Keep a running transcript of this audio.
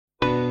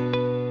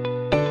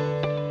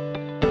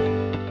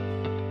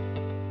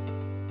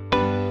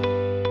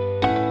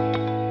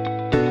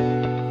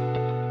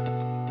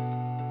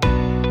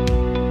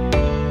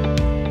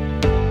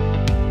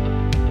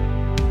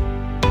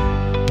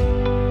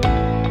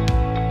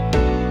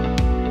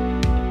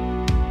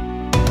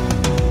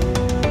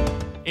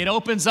It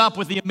opens up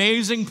with the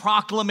amazing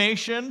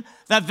proclamation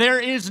that there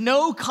is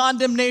no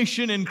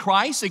condemnation in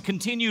Christ. It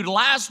continued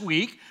last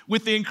week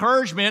with the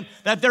encouragement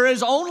that there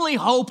is only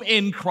hope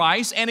in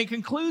Christ. And it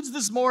concludes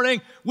this morning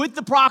with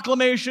the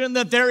proclamation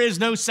that there is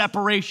no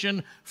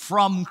separation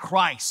from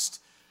Christ.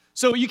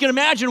 So you can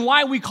imagine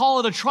why we call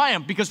it a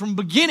triumph, because from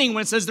the beginning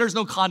when it says there's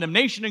no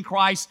condemnation in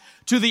Christ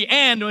to the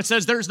end when it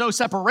says there's no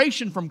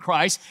separation from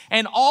Christ,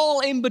 and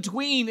all in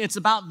between, it's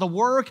about the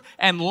work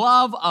and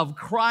love of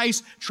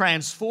Christ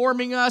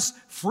transforming us,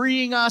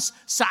 freeing us,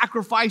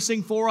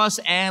 sacrificing for us,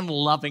 and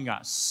loving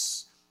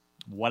us.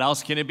 What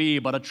else can it be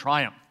but a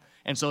triumph?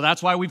 And so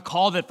that's why we've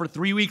called it for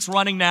 3 weeks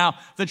running now,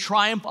 the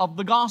triumph of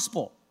the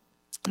gospel.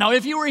 Now,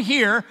 if you were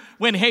here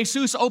when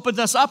Jesus opened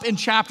us up in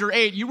chapter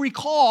 8, you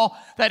recall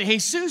that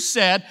Jesus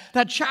said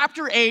that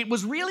chapter 8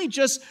 was really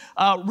just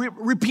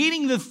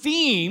repeating the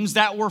themes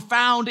that were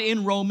found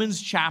in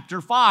Romans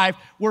chapter 5,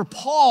 where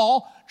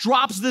Paul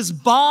drops this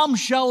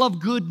bombshell of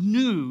good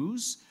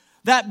news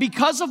that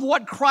because of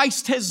what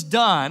Christ has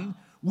done,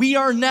 we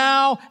are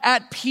now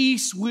at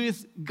peace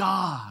with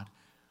God.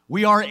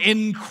 We are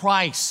in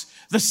Christ,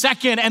 the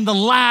second and the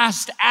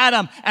last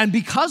Adam. And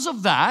because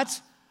of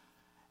that,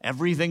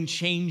 everything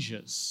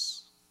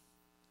changes.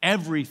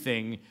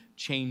 Everything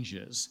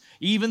changes.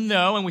 Even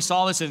though, and we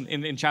saw this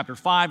in chapter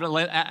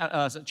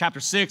 5, chapter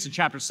 6, and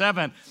chapter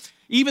 7,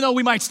 even though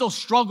we might still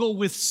struggle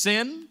with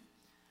sin,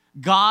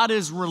 God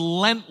is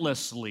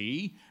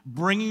relentlessly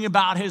bringing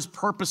about his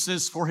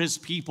purposes for his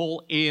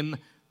people in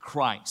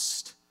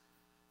Christ.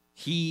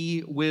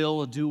 He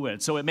will do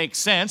it. So it makes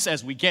sense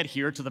as we get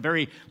here to the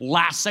very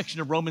last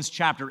section of Romans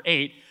chapter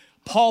 8,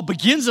 Paul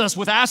begins us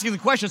with asking the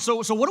question,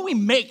 so what do we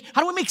make?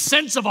 How do we make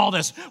sense of all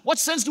this? What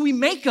sense do we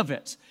make of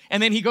it?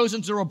 And then he goes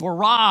into a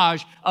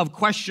barrage of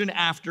question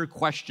after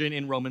question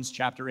in Romans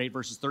chapter 8,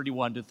 verses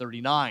 31 to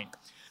 39.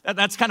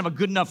 That's kind of a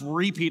good enough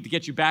repeat to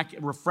get you back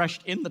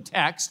refreshed in the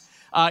text.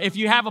 If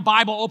you have a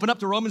Bible, open up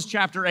to Romans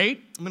chapter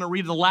 8. I'm going to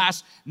read the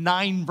last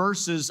 9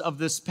 verses of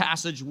this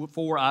passage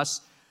for us.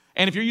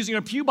 And if you're using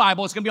a Pew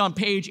Bible, it's going to be on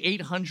page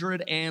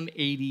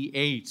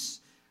 888.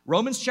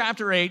 Romans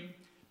chapter 8.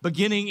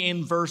 Beginning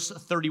in verse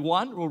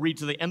 31, we'll read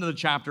to the end of the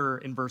chapter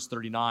in verse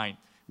 39.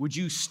 Would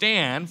you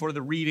stand for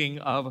the reading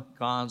of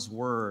God's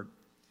word?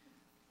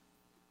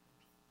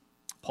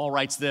 Paul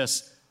writes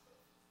this,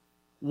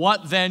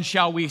 "What then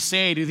shall we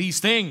say to these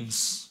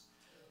things?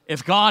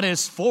 If God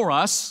is for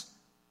us,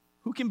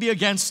 who can be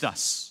against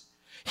us?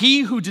 He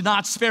who did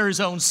not spare his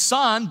own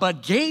son,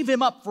 but gave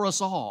him up for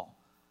us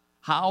all,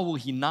 how will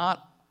he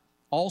not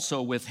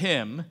also with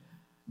him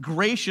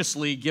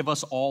graciously give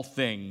us all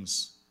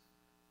things?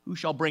 Who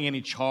shall bring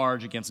any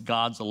charge against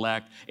God's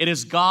elect? It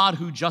is God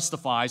who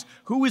justifies.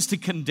 Who is to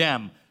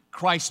condemn?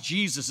 Christ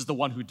Jesus is the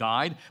one who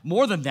died.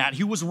 More than that,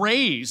 he was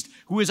raised,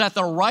 who is at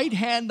the right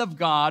hand of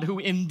God, who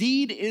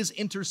indeed is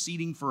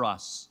interceding for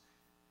us.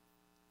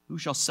 Who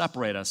shall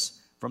separate us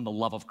from the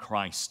love of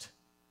Christ?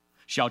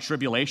 Shall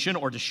tribulation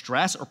or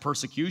distress or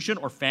persecution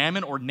or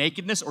famine or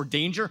nakedness or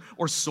danger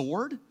or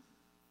sword?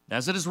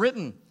 As it is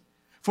written,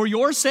 for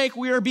your sake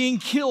we are being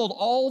killed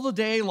all the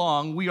day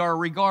long. We are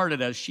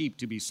regarded as sheep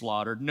to be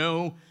slaughtered.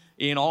 No,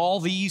 in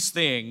all these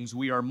things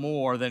we are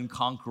more than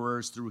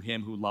conquerors through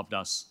him who loved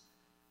us.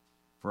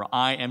 For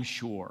I am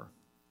sure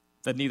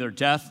that neither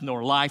death,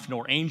 nor life,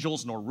 nor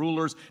angels, nor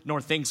rulers,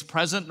 nor things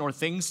present, nor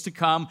things to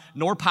come,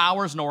 nor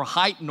powers, nor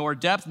height, nor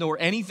depth, nor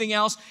anything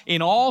else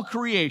in all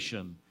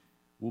creation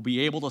will be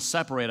able to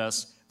separate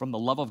us from the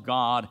love of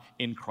God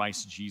in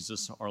Christ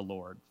Jesus our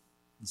Lord."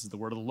 This is the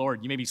word of the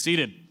Lord. You may be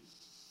seated.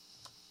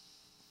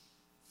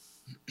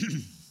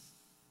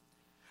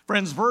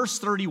 Friends, verse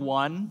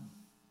 31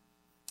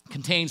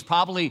 contains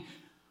probably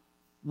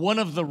one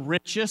of the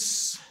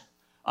richest,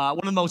 one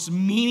of the most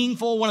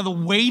meaningful, one of the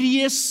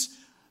weightiest,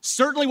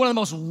 certainly one of the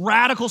most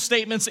radical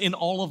statements in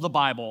all of the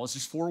Bible. It's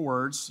just 4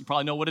 words. You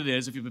probably know what it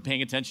is if you've been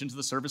paying attention to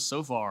the service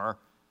so far.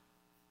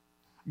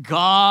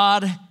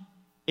 God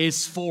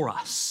is for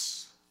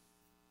us.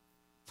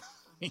 I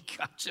mean,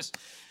 God, just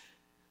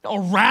how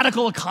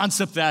radical a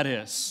concept that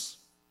is.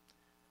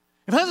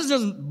 If that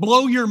doesn't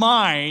blow your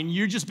mind,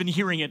 you've just been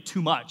hearing it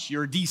too much.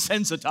 You're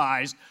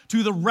desensitized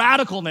to the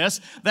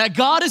radicalness that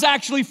God is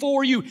actually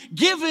for you.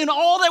 Given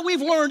all that we've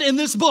learned in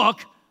this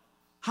book,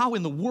 how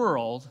in the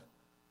world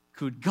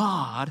could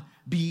God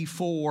be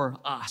for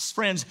us?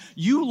 Friends,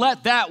 you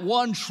let that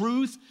one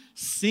truth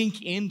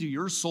sink into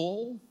your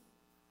soul,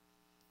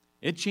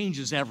 it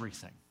changes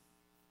everything.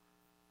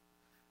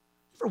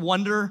 You ever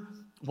wonder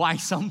why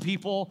some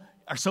people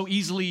are so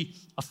easily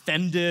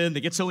offended,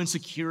 they get so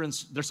insecure, and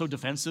they're so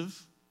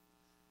defensive?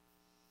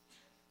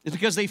 It's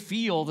because they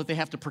feel that they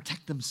have to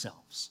protect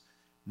themselves,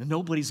 and that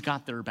nobody's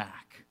got their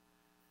back.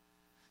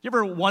 You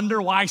ever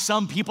wonder why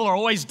some people are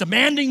always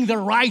demanding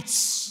their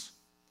rights?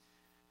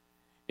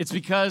 It's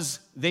because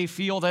they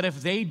feel that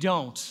if they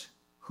don't,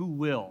 who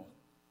will?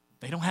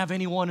 They don't have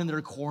anyone in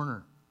their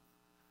corner.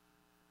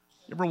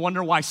 You ever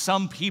wonder why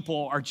some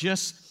people are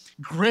just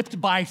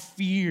gripped by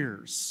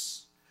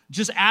fears,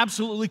 just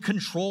absolutely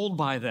controlled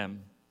by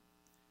them?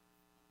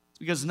 It's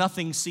because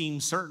nothing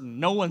seems certain.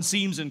 No one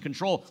seems in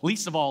control,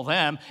 least of all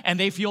them, and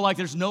they feel like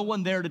there's no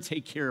one there to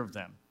take care of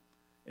them.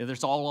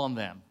 It's all on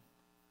them.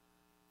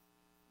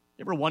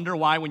 You ever wonder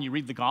why when you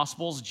read the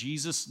Gospels,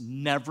 Jesus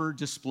never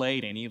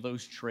displayed any of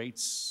those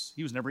traits?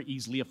 He was never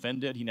easily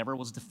offended. He never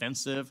was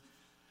defensive.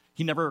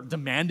 He never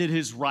demanded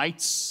his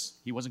rights.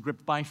 He wasn't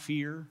gripped by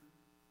fear.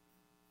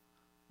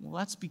 Well,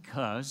 that's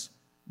because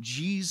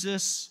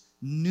Jesus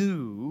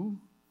knew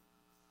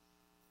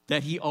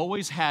that he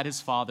always had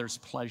his Father's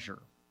pleasure.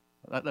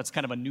 That's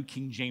kind of a New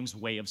King James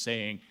way of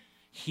saying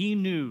he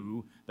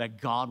knew that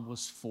God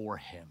was for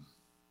him.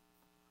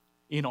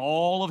 In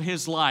all of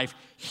his life,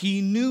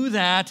 he knew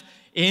that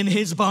in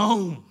his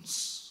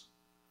bones.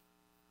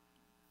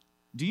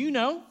 Do you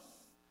know?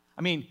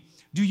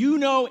 Do you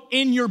know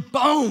in your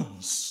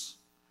bones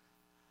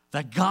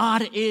that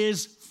God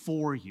is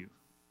for you?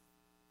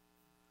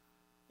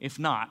 If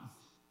not,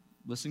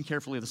 listen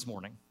carefully this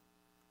morning.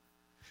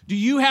 Do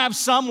you have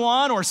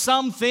someone or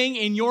something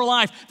in your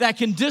life that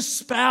can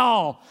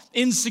dispel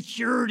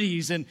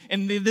insecurities and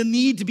the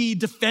need to be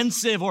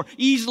defensive or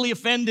easily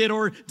offended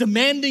or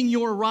demanding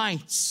your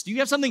rights? Do you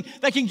have something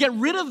that can get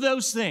rid of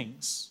those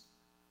things?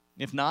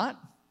 If not,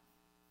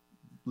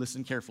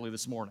 listen carefully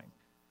this morning.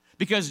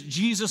 Because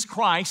Jesus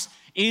Christ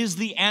is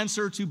the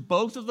answer to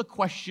both of the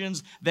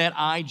questions that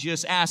I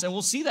just asked. And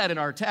we'll see that in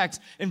our text.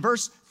 In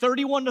verse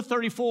 31 to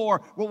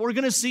 34, what we're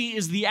going to see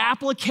is the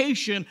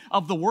application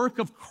of the work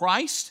of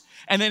Christ.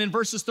 And then in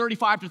verses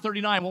 35 to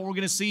 39, what we're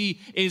going to see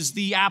is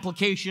the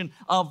application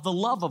of the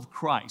love of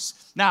Christ.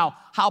 Now,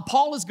 how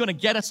Paul is going to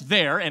get us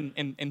there,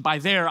 and by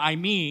there I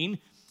mean,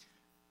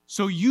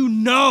 so you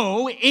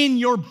know in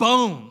your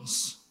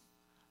bones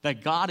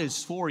that God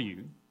is for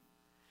you,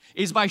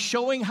 is by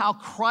showing how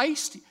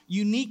Christ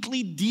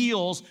uniquely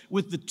deals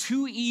with the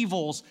two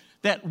evils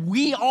that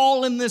we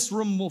all in this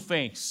room will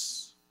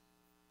face.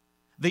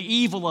 The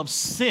evil of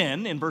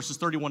sin in verses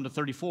 31 to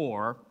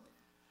 34,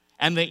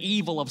 and the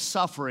evil of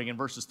suffering in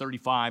verses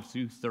 35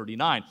 through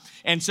 39.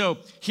 And so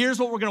here's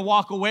what we're going to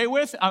walk away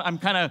with. I'm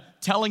kind of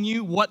telling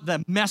you what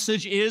the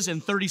message is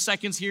in 30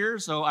 seconds here,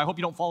 so I hope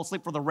you don't fall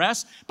asleep for the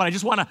rest, but I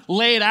just want to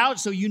lay it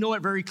out so you know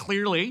it very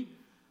clearly.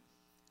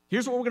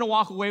 Here's what we're going to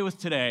walk away with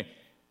today.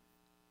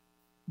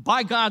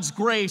 By God's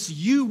grace,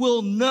 you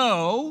will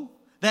know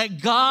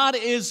that God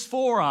is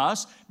for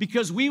us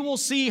because we will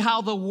see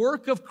how the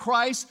work of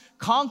Christ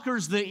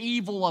conquers the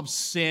evil of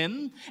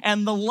sin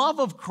and the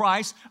love of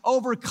Christ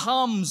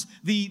overcomes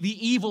the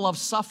evil of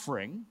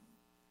suffering.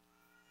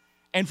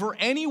 And for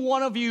any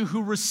one of you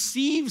who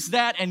receives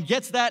that and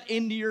gets that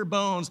into your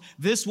bones,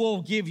 this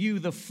will give you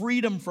the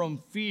freedom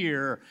from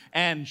fear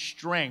and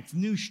strength,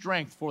 new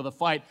strength for the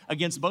fight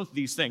against both of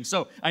these things.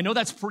 So I know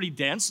that's pretty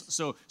dense,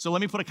 so let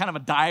me put a kind of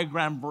a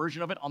diagram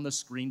version of it on the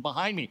screen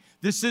behind me.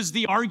 This is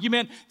the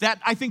argument that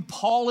I think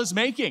Paul is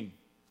making.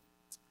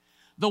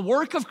 The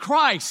work of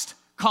Christ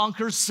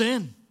conquers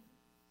sin.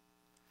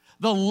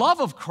 The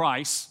love of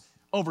Christ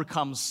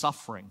overcomes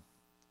suffering.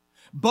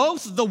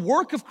 Both the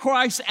work of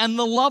Christ and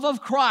the love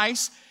of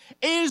Christ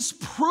is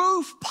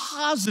proof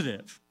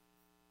positive.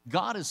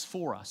 God is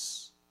for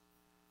us.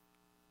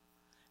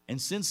 And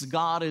since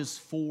God is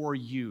for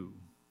you,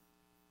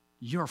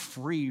 you're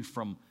free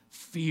from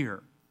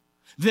fear.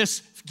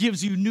 This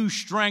gives you new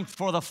strength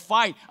for the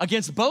fight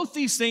against both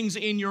these things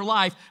in your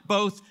life,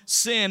 both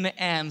sin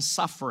and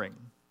suffering.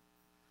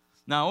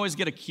 Now, I always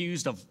get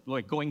accused of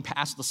going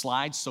past the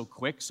slides so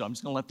quick, so I'm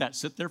just going to let that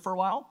sit there for a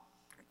while.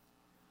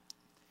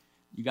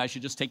 You guys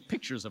should just take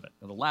pictures of it.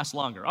 It'll last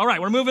longer. All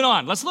right, we're moving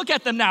on. Let's look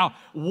at them now,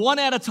 one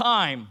at a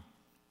time.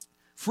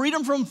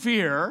 Freedom from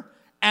fear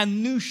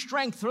and new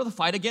strength for the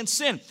fight against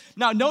sin.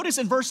 Now, notice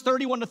in verse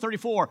 31 to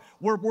 34,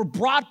 we're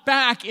brought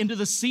back into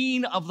the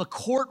scene of the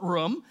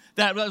courtroom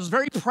that was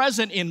very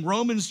present in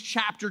Romans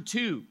chapter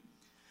 2.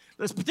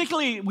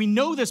 Particularly, we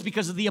know this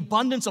because of the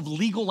abundance of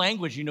legal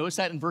language. You notice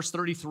that in verse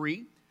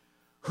 33.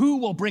 Who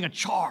will bring a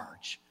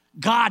charge?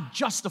 God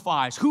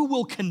justifies. Who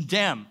will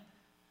condemn?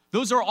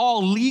 Those are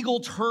all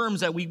legal terms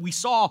that we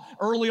saw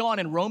early on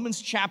in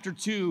Romans chapter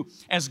 2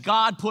 as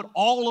God put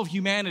all of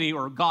humanity,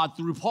 or God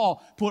through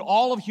Paul, put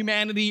all of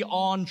humanity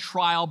on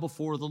trial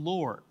before the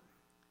Lord.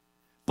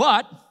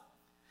 But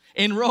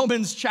in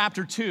Romans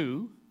chapter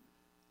 2,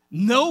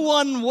 no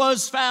one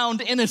was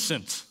found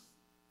innocent,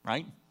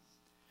 right?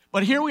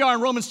 But here we are in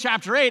Romans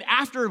chapter 8,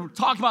 after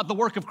talking about the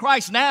work of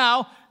Christ,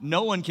 now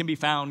no one can be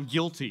found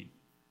guilty.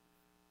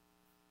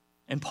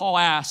 And Paul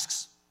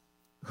asks,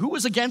 who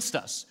is against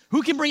us?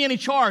 Who can bring any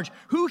charge?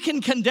 Who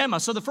can condemn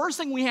us? So the first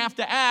thing we have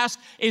to ask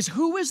is,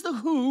 who is the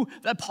who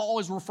that Paul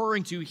is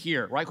referring to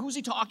here, right? Who's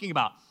he talking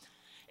about?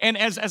 And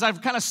as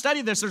I've kind of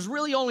studied this, there's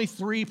really only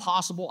three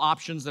possible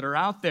options that are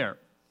out there.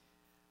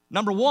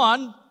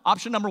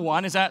 Option number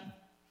one is that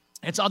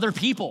it's other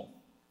people,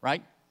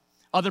 right?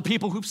 Other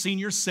people who've seen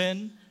your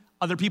sin,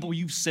 other people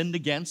you've sinned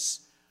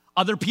against,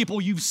 other people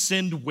you've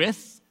sinned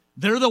with.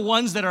 They're the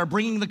ones that are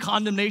bringing the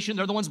condemnation.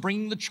 They're the ones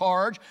bringing the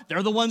charge.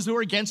 They're the ones who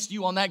are against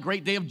you on that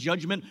great day of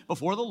judgment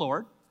before the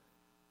Lord.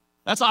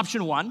 That's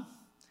option one.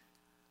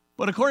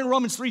 But according to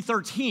Romans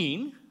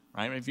 3:13,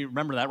 right? If you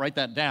remember that, write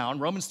that down.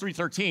 Romans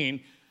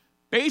 3:13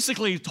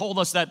 basically told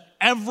us that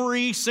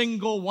every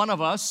single one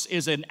of us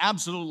is an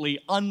absolutely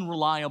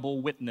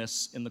unreliable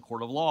witness in the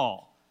court of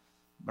law.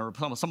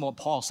 Remember, some of what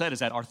Paul said is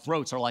that our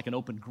throats are like an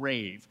open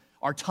grave.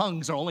 Our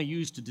tongues are only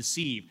used to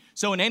deceive.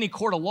 So in any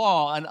court of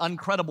law, an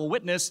uncredible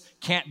witness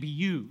can't be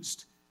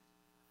used.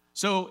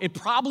 So it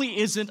probably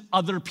isn't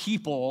other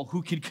people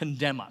who could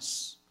condemn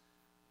us.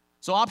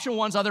 So option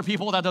one's other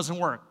people. That doesn't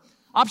work.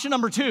 Option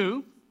number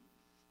two,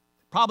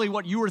 probably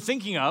what you were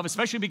thinking of,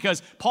 especially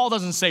because Paul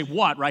doesn't say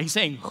what, right? He's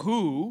saying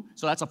who,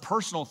 so that's a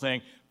personal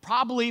thing.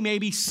 Probably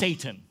maybe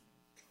Satan.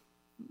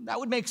 That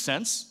would make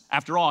sense.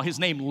 After all, his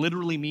name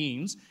literally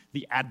means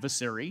the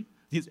adversary,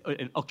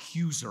 an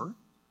accuser.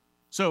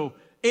 So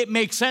it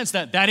makes sense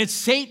that it's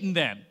Satan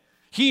then.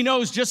 He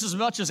knows just as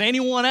much as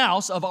anyone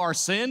else of our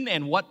sin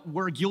and what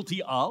we're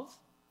guilty of.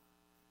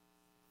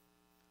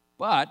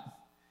 But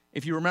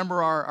if you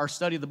remember our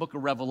study of the book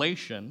of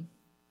Revelation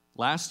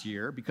last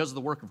year, because of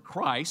the work of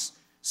Christ,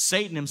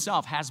 Satan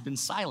himself has been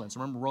silenced.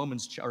 Remember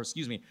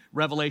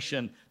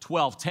Revelation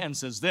 12:10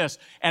 says this,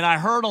 "And I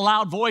heard a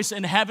loud voice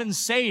in heaven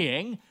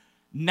saying,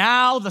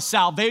 now the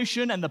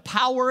salvation and the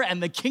power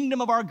and the kingdom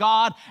of our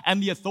God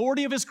and the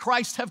authority of his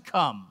Christ have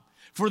come.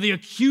 For the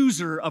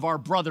accuser of our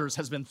brothers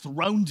has been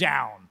thrown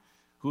down,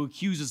 who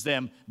accuses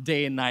them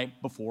day and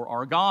night before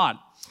our God."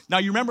 Now,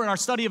 you remember in our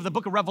study of the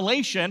book of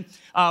Revelation,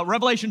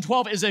 Revelation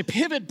 12 is a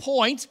pivot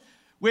point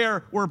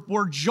where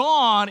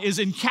John is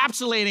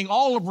encapsulating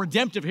all of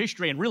redemptive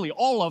history and really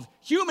all of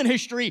human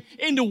history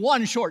into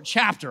one short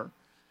chapter.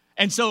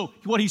 And so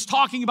what he's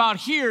talking about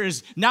here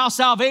is now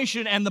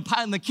salvation and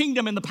the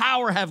kingdom and the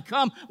power have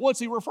come. What's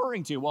he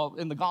referring to? Well,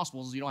 in the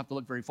Gospels, you don't have to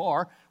look very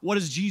far. What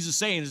does Jesus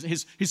say in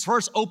his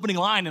first opening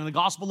line in the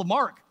Gospel of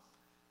Mark?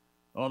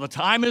 "Oh, the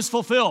time is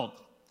fulfilled.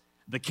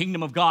 The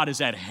kingdom of God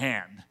is at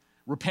hand.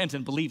 Repent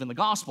and believe in the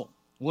gospel."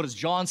 What does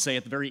John say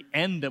at the very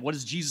end? What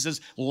is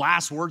Jesus'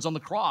 last words on the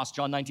cross?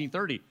 John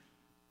 19:30.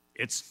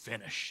 "It's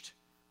finished."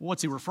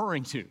 What's he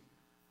referring to?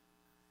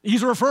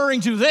 He's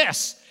referring to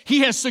this. He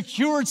has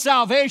secured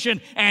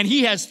salvation and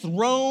he has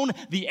thrown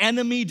the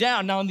enemy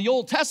down. Now, in the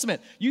Old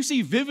Testament, you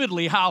see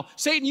vividly how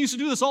Satan used to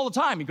do this all the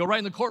time. You go right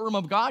in the courtroom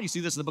of God. You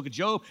see this in the book of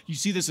Job. You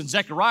see this in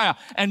Zechariah.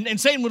 And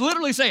Satan would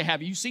literally say,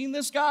 "Have you seen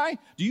this guy?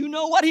 Do you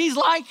know what he's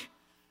like?"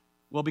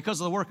 Well, because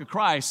of the work of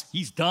Christ,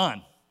 he's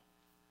done.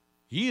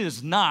 He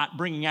is not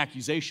bringing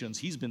accusations.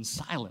 He's been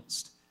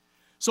silenced.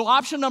 So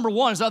option number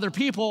one is other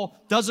people.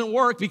 Doesn't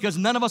work because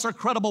none of us are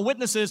credible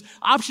witnesses.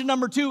 Option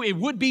number two, it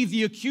would be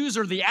the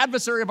accuser, the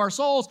adversary of our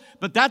souls,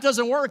 but that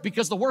doesn't work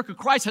because the work of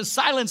Christ has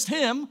silenced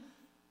him.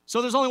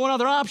 So there's only one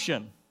other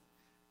option.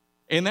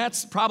 And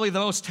that's probably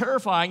the most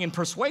terrifying and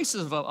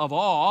persuasive of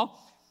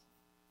all,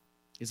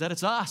 is that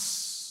it's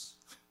us.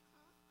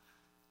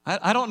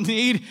 I don't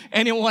need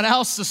anyone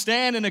else to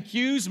stand and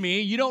accuse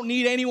me. You don't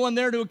need anyone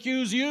there to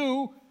accuse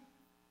you,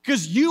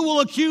 because you will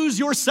accuse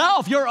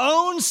yourself. Your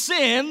own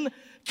sin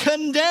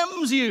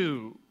condemns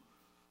you.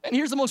 And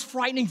here's the most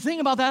frightening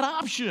thing about that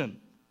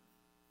option.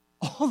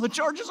 All the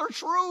charges are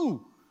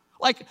true.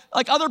 Like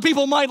other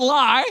people might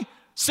lie.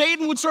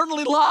 Satan would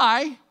certainly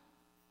lie.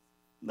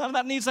 None of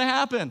that needs to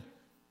happen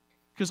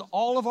because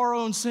all of our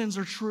own sins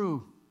are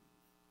true.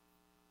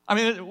 I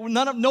mean,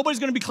 nobody's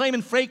going to be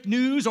claiming fake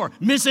news or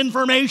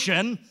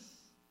misinformation.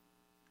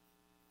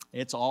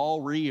 It's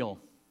all real.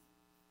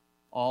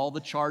 All the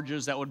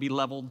charges that would be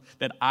leveled,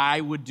 that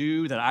I would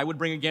do, that I would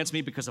bring against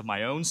me because of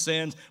my own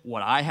sins,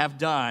 what I have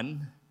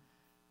done,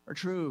 are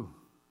true.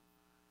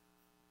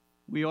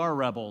 We are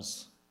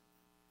rebels.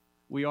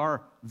 We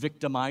are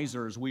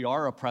victimizers. We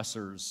are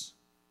oppressors.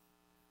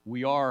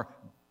 We are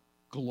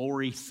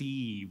glory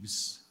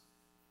thieves.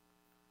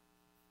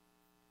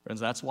 Friends,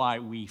 that's why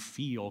we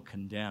feel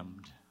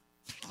condemned,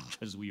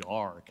 because we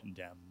are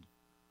condemned.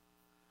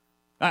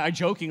 I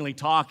jokingly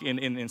talk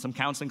in some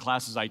counseling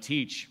classes I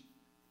teach.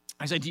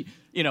 I said,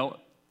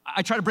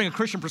 I try to bring a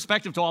Christian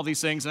perspective to all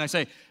these things, and I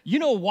say, you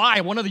know why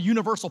one of the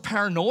universal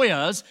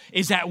paranoias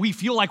is that we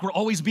feel like we're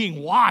always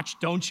being watched,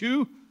 don't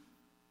you?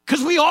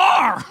 Because we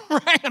are,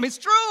 right? I mean, it's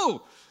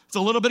true. It's a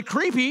little bit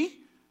creepy,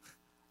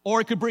 or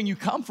it could bring you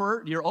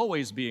comfort. You're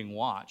always being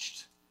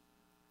watched.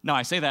 Now,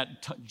 I say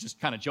that just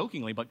kind of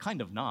jokingly, but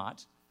kind of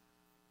not.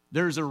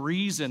 There's a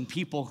reason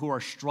people who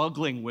are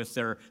struggling with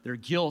their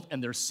guilt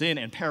and their sin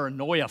and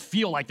paranoia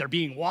feel like they're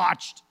being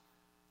watched.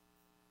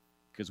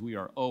 Because we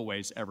are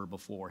always ever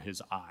before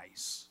his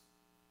eyes.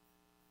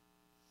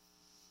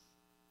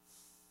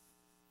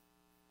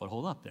 But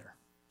hold up there.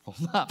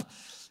 Hold up.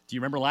 Do you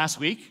remember last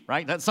week,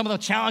 right? That's some of the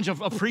challenge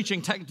of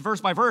preaching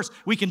verse by verse.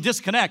 We can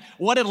disconnect.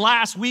 What did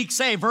last week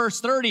say? Verse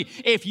 30.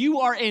 If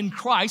you are in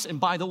Christ, and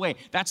by the way,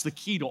 that's the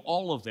key to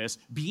all of this,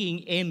 being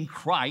in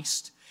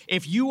Christ.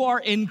 If you are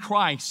in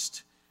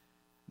Christ,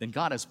 then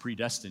God has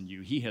predestined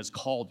you. He has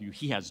called you.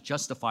 He has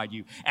justified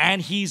you.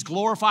 And he's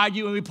glorified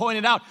you. And we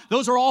pointed out,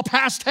 those are all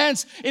past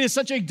tense. It is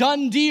such a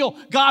done deal.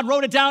 God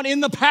wrote it down in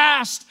the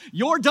past.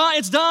 You're done.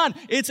 It's done.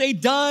 It's a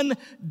done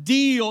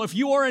deal. If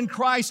you are in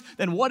Christ,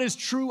 then what is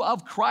true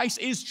of Christ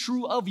is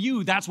true of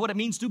you. That's what it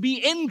means to be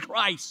in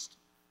Christ.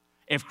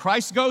 If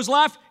Christ goes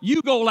left,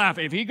 you go left.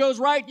 If he goes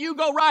right, you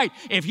go right.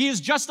 If he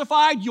is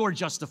justified, you're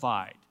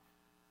justified.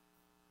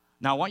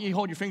 Now, I want you to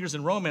hold your fingers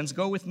in Romans.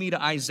 Go with me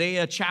to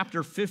Isaiah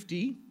chapter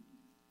 50.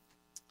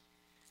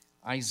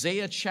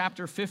 Isaiah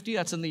chapter 50,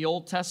 that's in the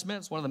Old Testament.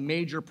 It's one of the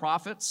major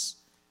prophets.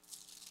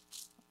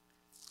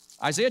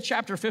 Isaiah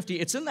chapter 50,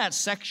 it's in that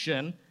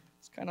section.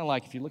 It's kind of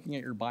like if you're looking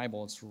at your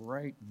Bible, it's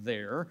right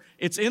there.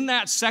 It's in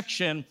that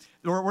section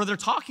where they're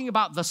talking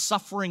about the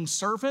suffering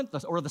servant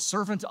or the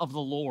servant of the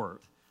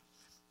Lord.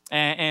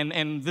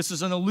 And this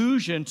is an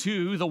allusion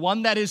to the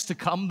one that is to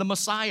come, the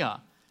Messiah.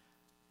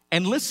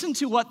 And listen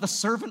to what the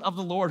servant of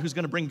the Lord who's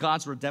going to bring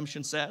God's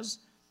redemption says.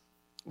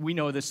 We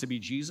know this to be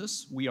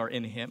Jesus. We are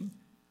in him.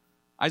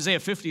 Isaiah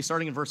 50,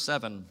 starting in verse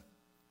 7.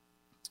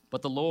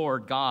 But the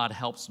Lord God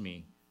helps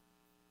me.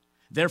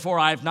 Therefore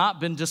I have not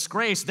been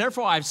disgraced.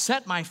 Therefore I've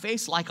set my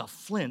face like a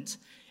flint,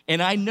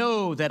 and I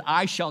know that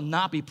I shall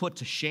not be put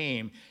to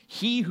shame.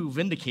 He who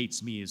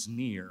vindicates me is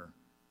near.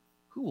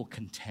 Who will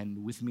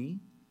contend with me?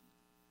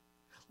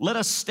 Let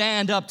us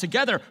stand up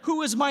together.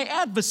 Who is my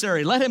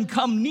adversary? Let him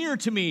come near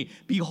to me.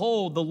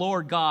 Behold, the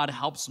Lord God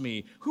helps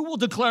me. Who will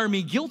declare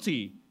me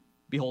guilty?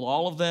 Behold,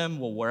 all of them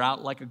will wear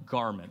out like a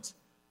garment.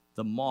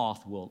 The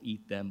moth will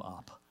eat them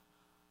up.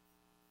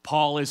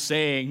 Paul is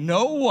saying,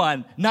 no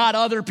one, not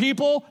other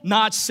people,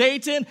 not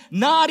Satan,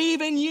 not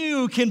even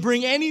you can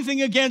bring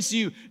anything against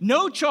you.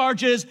 No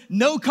charges,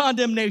 no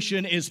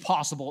condemnation is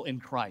possible in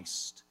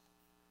Christ.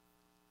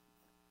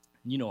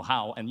 You know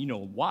how and you know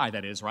why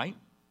that is, right?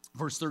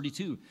 Verse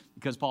 32,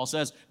 because Paul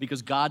says,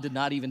 because God did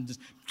not even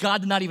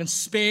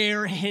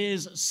spare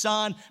his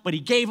son, but he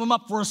gave him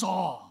up for us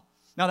all.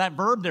 Now that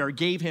verb there,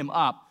 gave him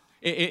up,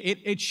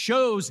 it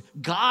shows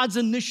God's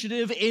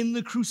initiative in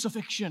the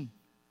crucifixion.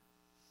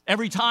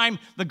 Every time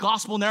the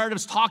gospel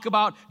narratives talk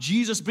about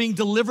Jesus being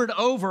delivered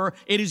over,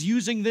 it is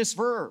using this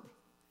verb.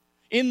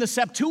 In the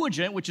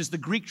Septuagint, which is the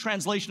Greek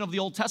translation of the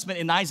Old Testament,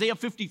 in Isaiah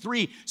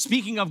 53,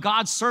 speaking of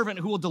God's servant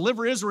who will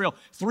deliver Israel,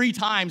 3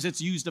 times it's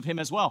used of him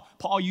as well.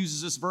 Paul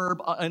uses this verb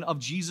of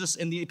Jesus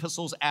in the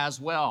epistles as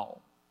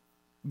well.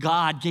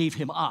 God gave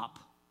him up.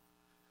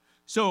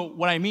 So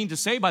what I mean to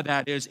say by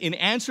that is, in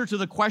answer to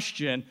the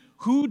question,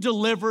 who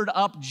delivered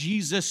up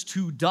Jesus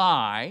to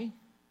die?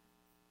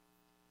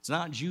 It's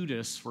not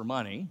Judas for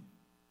money.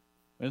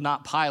 It's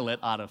not Pilate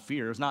out of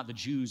fear. It's not the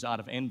Jews out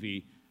of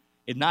envy.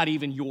 It's not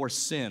even your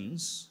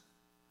sins,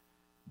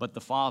 but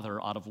the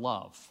Father out of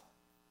love.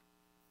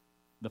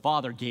 The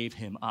Father gave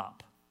him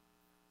up.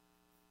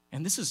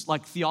 And this is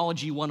like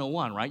theology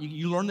 101, right?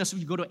 You learn this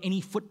when you go to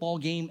any football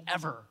game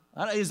ever.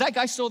 Is that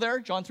guy still there?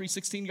 John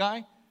 3:16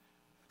 guy?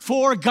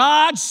 For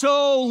God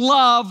so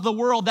loved the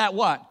world that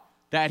what?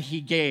 That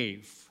he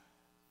gave.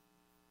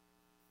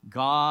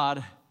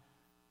 God,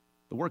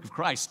 the work of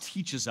Christ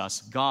teaches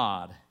us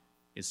God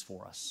is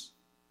for us.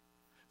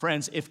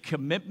 Friends, if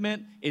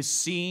commitment is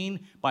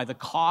seen by the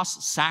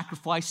cost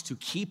sacrificed to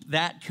keep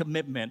that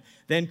commitment,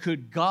 then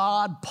could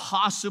God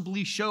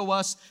possibly show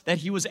us that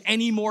he was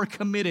any more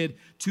committed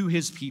to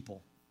his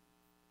people?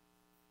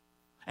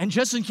 And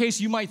just in case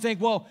you might think,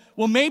 well,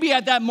 maybe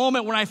at that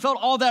moment when I felt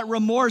all that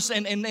remorse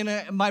and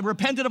I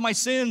repented of my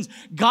sins,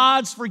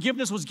 God's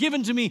forgiveness was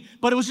given to me,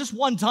 but it was just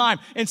one time.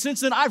 And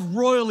since then, I've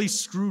royally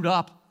screwed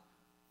up.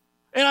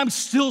 And I'm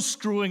still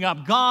screwing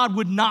up. God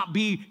would not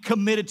be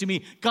committed to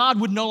me.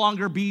 God would no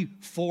longer be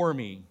for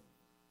me.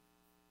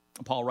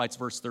 Paul writes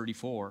verse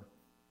 34,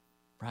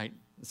 right?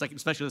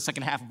 Especially the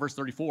second half of verse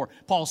 34.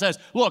 Paul says,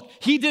 look,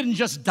 he didn't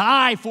just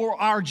die for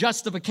our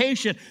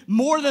justification.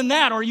 More than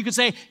that, or you could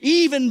say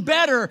even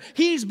better,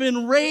 he's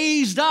been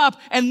raised up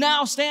and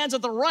now stands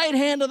at the right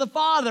hand of the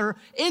Father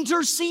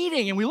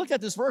interceding. And we looked at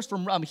this verse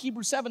from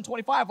Hebrews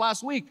 7:25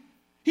 last week.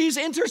 He's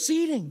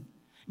interceding,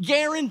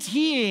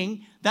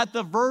 guaranteeing that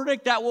the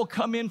verdict that will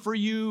come in for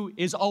you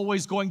is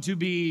always going to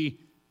be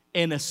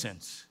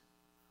innocent.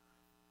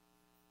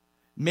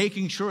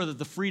 Making sure that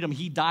the freedom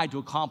he died to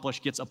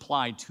accomplish gets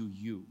applied to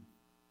you.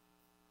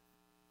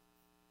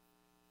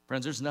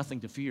 Friends, there's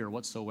nothing to fear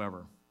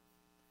whatsoever.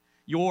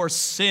 Your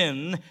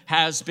sin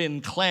has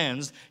been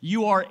cleansed.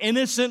 You are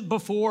innocent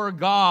before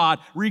God,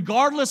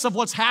 regardless of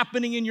what's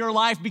happening in your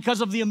life because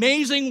of the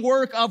amazing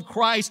work of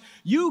Christ.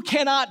 You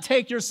cannot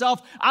take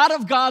yourself out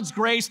of God's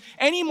grace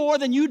any more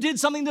than you did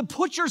something to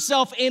put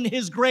yourself in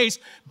his grace.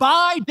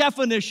 By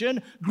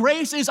definition,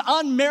 grace is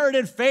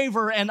unmerited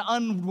favor and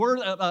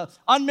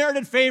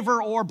unmerited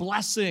favor or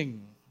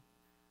blessing.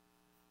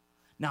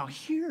 Now,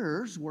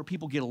 here's where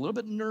people get a little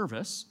bit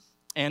nervous,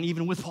 and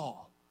even with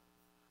Paul.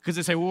 Because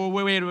they say,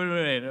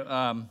 wait.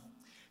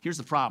 Here's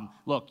the problem.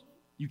 Look,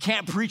 you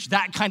can't preach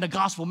that kind of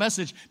gospel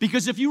message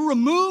because if you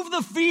remove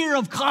the fear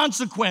of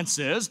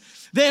consequences,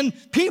 then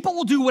people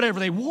will do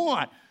whatever they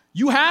want.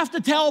 You have to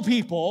tell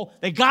people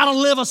they got to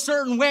live a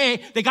certain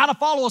way, they got to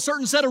follow a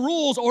certain set of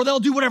rules, or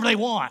they'll do whatever they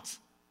want.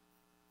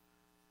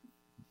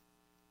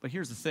 But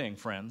here's the thing,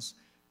 friends.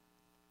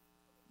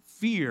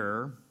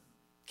 Fear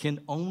can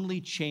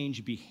only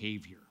change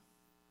behavior,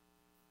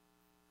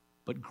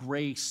 but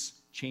grace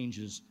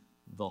changes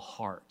the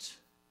heart.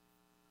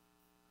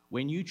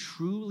 when you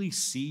truly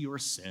see your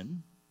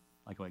sin,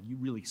 like you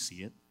really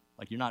see it,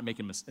 like you're not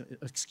making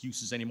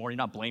excuses anymore, you're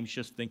not blame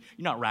shifting,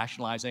 you're not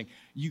rationalizing,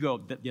 you go,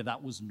 yeah,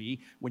 that was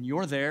me. When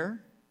you're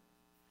there,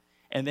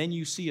 and then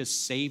you see a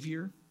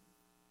Savior,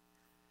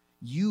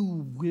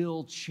 you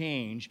will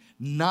change,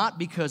 not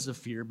because of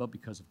fear, but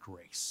because of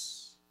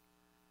grace.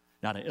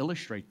 Now, to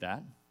illustrate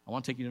that, I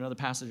want to take you to another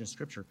passage in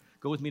Scripture.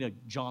 Go with me to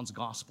John's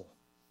Gospel.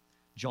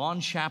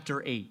 John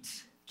chapter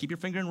 8. Keep your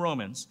finger in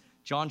Romans.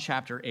 John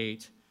chapter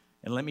 8.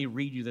 And let me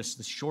read you this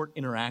short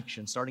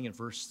interaction starting in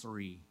verse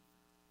 3.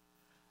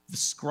 The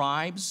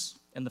scribes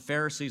and the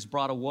Pharisees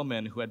brought a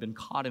woman who had been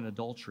caught in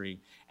adultery,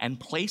 and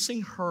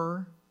placing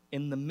her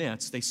in the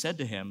midst, they said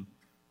to him,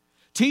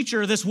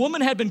 "Teacher, this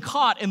woman had been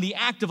caught in the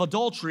act of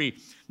adultery."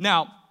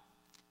 Now,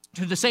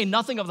 to say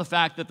nothing of the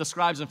fact that the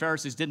scribes and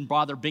Pharisees didn't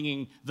bother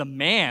bringing the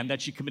man that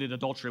she committed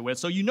adultery with.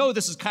 So you know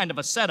this is kind of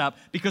a setup,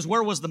 because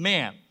where was the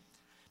man?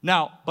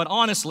 Now, but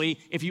honestly,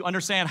 if you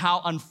understand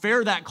how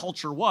unfair that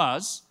culture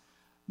was,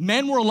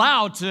 men were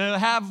allowed to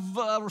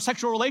have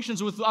sexual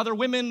relations with other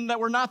women that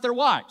were not their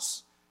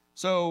wives.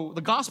 So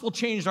the gospel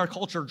changed our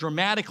culture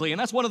dramatically, and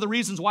that's one of the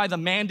reasons why the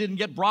man didn't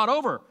get brought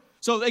over.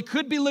 So they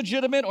could be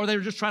legitimate, or they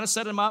were just trying to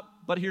set him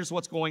up, but here's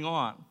what's going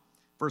on.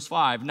 Verse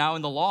 5, "Now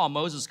in the law,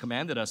 Moses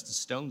commanded us to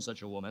stone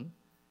such a woman.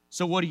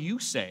 So what do you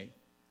say?"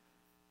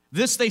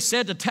 This they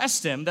said to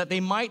test him, that they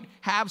might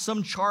have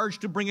some charge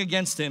to bring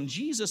against him.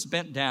 Jesus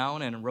bent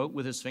down and wrote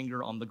with his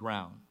finger on the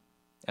ground.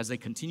 As they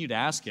continued to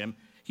ask him,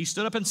 he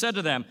stood up and said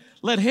to them,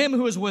 "Let him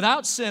who is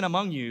without sin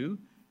among you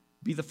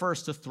be the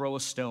first to throw a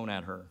stone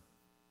at her."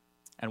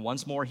 And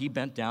once more he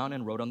bent down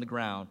and wrote on the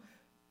ground.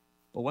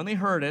 But when they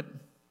heard it,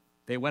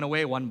 they went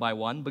away one by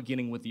one,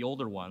 beginning with the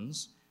older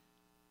ones.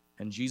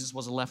 And Jesus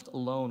was left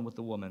alone with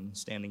the woman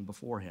standing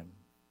before him.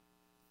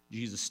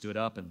 Jesus stood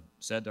up and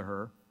said to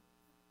her,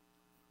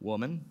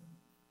 "Woman,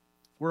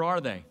 where are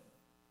they?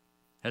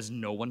 Has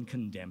no one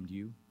condemned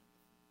you?"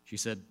 She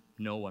said,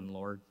 "No one,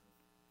 Lord."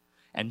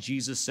 And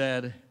Jesus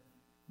said,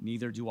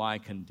 "Neither do I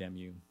condemn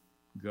you.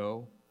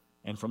 Go,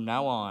 and from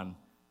now on,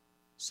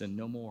 sin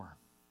no more."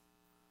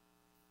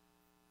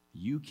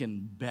 You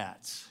can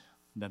bet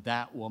that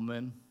that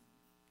woman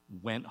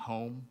went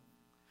home,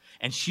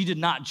 and she did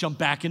not jump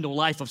back into a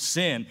life of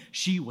sin.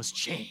 She was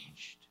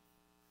changed.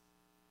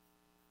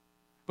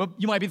 But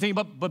you might be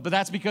thinking, but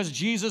that's because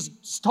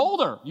Jesus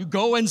told her, you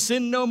go and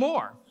sin no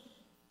more.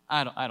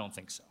 I don't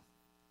think so.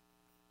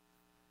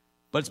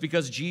 But it's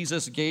because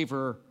Jesus gave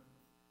her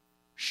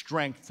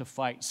strength to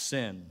fight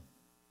sin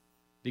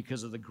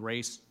because of the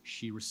grace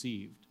she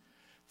received.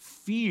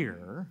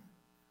 Fear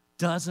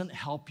doesn't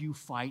help you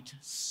fight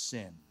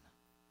sin.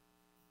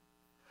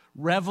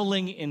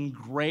 Reveling in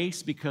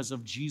grace because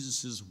of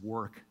Jesus'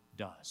 work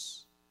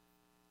does.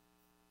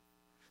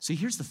 See,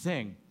 here's the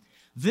thing.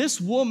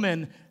 This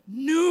woman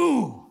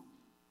knew.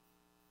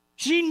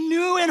 She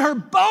knew in her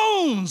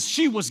bones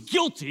she was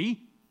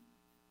guilty.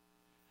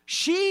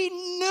 She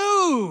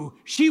knew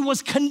she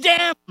was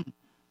condemned.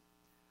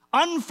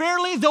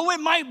 Unfairly, though it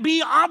might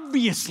be,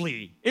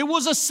 obviously. It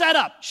was a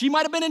setup. She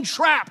might have been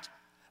entrapped,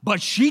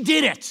 but she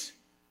did it.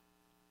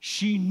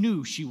 She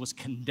knew she was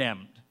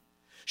condemned.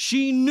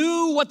 She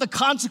knew what the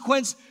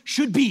consequence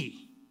should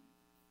be.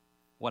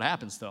 What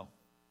happens, though?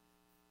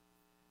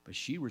 But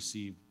she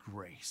received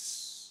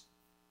grace.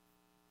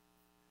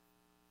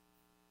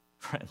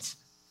 Friends,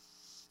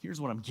 here's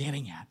what I'm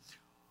getting at.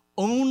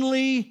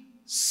 Only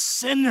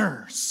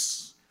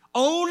sinners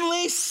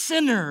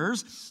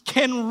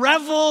can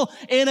revel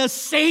in a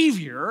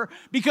Savior,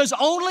 because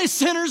only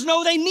sinners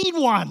know they need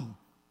one.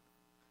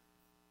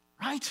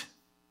 Right?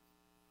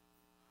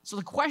 So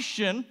the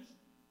question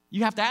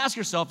you have to ask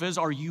yourself is,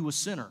 are you a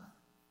sinner?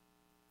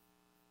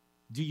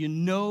 Do you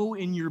know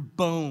in your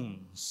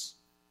bones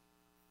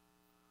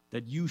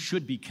that you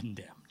should be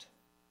condemned?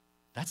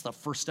 That's the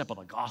first step of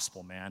the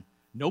gospel, man.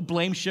 No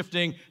blame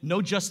shifting,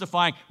 no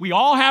justifying. We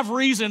all have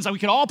reasons, and we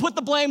can all put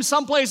the blame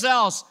someplace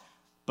else,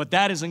 but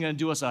that isn't going to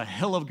do us a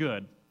hill of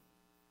good.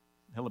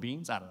 Hill of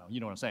beans? I don't know.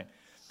 You know what I'm saying.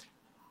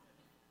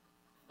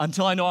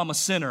 Until I know I'm a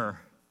sinner,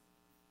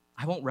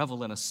 I won't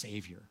revel in a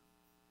Savior.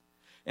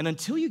 And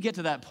until you get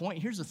to that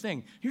point, here's the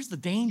thing. Here's the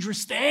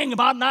dangerous thing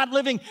about not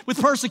living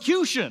with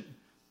persecution.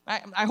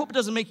 I hope it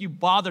doesn't make you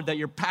bothered that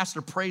your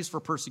pastor prays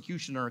for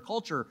persecution in our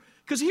culture,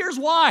 because here's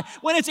why.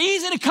 When it's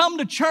easy to come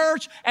to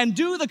church and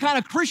do the kind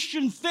of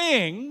Christian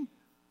thing,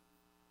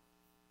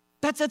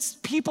 that's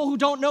people who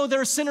don't know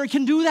they're a sinner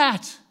can do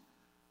that.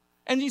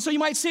 And so you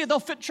might see it. They'll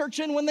fit church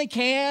in when they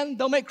can.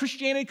 They'll make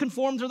Christianity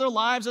conform to their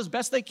lives as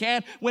best they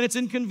can. When it's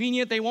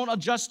inconvenient, they won't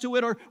adjust to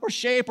it or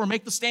shape or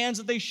make the stands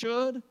that they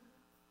should.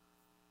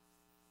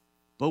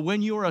 But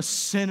when you're a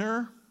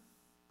sinner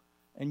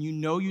and you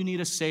know you need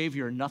a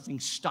Savior,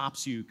 nothing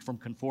stops you from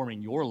conforming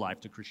your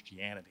life to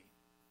Christianity.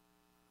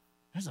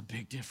 There's a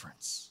big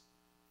difference.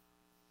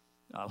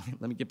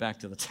 Let me get back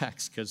to the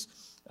text, because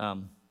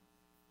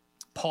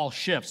Paul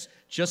shifts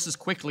just as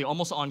quickly,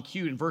 almost on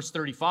cue in verse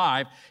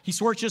 35. He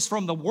switches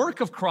from the work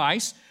of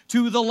Christ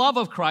to the love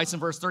of Christ in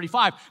verse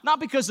 35.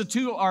 Not because the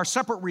two are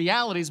separate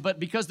realities,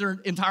 but because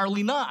they're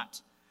entirely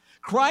not.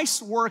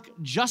 Christ's work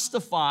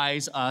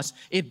justifies us.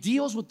 It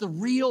deals with the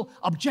real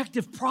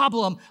objective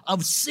problem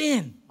of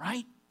sin,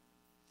 right?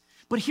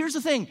 But here's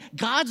the thing,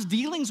 God's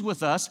dealings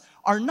with us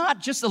are not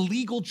just a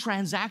legal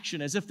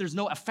transaction as if there's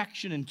no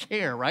affection and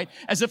care, right?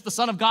 As if the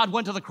Son of God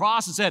went to the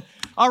cross and said,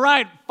 all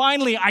right,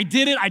 finally, I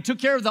did it. I took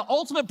care of the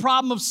ultimate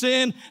problem of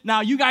sin.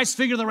 Now you guys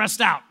figure the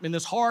rest out. In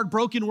this hard,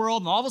 broken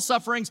world and all the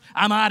sufferings,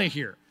 I'm out of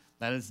here.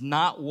 That is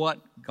not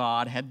what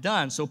God had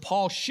done. So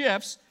Paul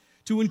shifts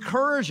to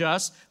encourage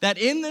us that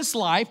in this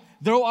life,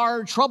 though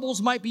our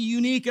troubles might be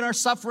unique and our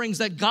sufferings,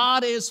 that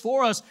God is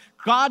for us.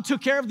 God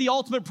took care of the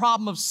ultimate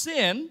problem of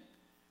sin,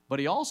 but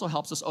he also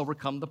helps us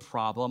overcome the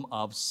problem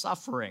of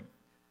suffering.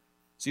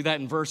 See that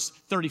in verse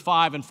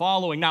 35 and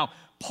following. Now,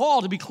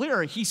 Paul, to be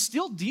clear, he's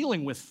still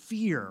dealing with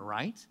fear,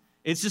 right?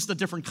 It's just a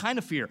different kind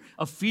of fear,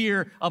 a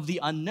fear of the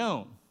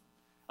unknown,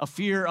 a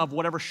fear of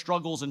whatever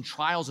struggles and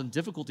trials and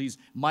difficulties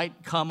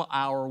might come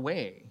our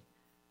way,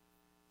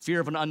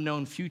 fear of an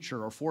unknown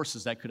future or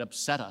forces that could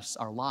upset us,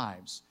 our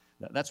lives.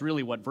 That's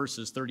really what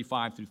verses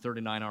 35 through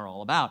 39 are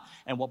all about.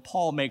 And what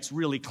Paul makes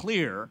really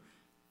clear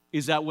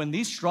is that when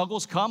these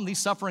struggles come, these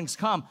sufferings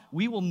come,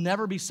 we will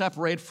never be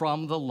separated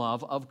from the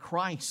love of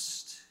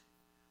Christ.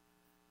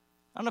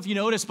 I don't know if you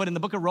noticed, but in the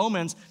book of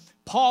Romans,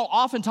 Paul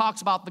often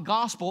talks about the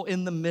gospel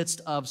in the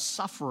midst of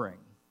suffering.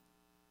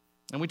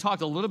 And we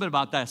talked a little bit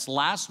about this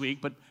last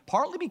week, but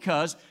partly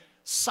because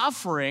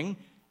suffering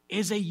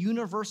is a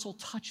universal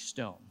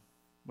touchstone.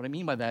 What I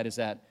mean by that is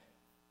that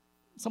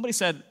somebody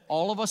said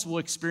all of us will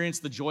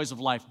experience the joys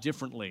of life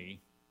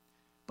differently,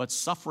 but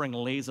suffering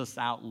lays us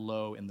out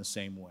low in the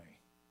same way.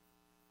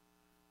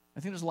 I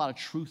think there's a lot of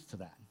truth to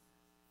that.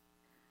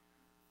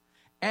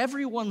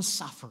 Everyone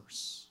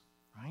suffers,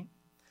 right?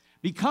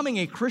 Becoming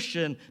a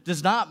Christian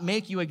does not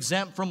make you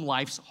exempt from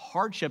life's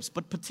hardships,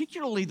 but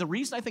particularly the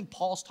reason I think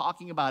Paul's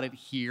talking about it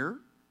here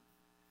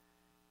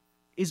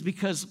is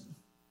because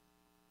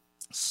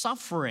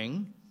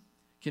suffering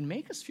can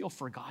make us feel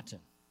forgotten.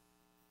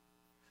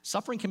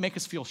 Suffering can make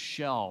us feel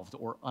shelved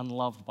or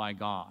unloved by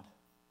God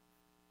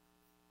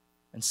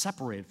and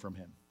separated from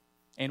him.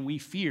 And we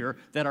fear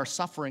that our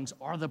sufferings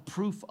are the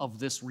proof of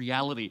this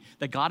reality,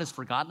 that God has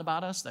forgotten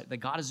about us, that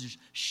God has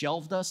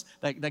shelved us,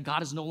 that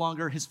God is no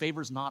longer, his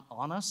favor is not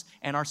on us,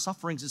 and our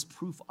sufferings is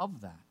proof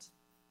of that.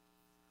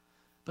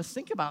 But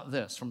think about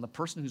this from the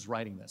person who's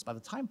writing this. By the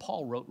time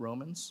Paul wrote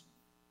Romans,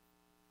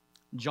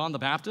 John the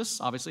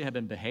Baptist obviously had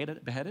been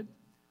beheaded.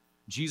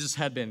 Jesus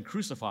had been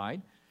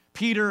crucified.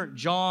 Peter,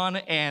 John,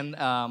 and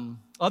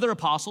other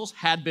apostles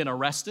had been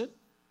arrested.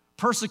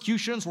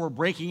 Persecutions were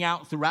breaking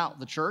out throughout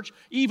the church.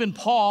 Even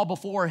Paul,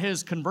 before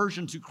his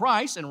conversion to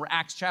Christ in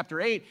Acts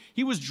chapter 8,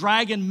 he was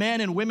dragging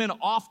men and women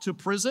off to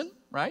prison,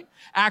 right?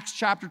 Acts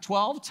chapter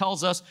 12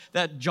 tells us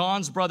that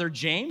John's brother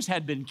James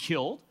had been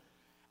killed.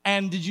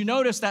 And did you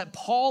notice that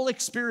Paul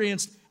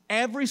experienced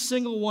every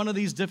single one of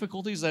these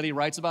difficulties that he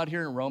writes about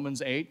here in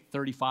Romans 8,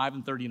 35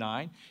 and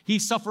 39? He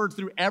suffered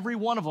through every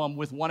one of them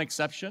with one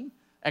exception,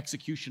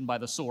 execution by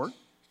the sword,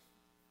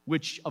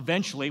 which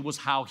eventually was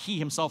how he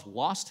himself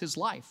lost his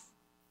life.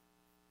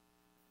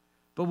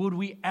 But would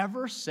we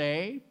ever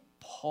say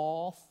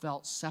Paul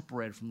felt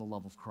separated from the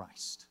love of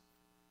Christ?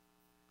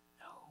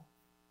 No.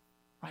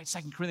 Right,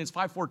 2 Corinthians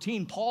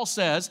 5:14, Paul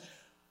says,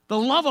 the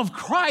love of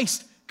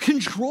Christ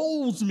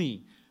controls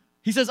me.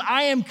 He says,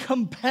 I am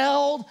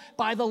compelled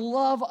by the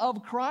love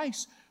of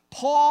Christ.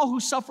 Paul, who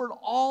suffered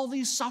all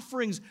these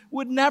sufferings,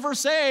 would never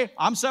say,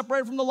 I'm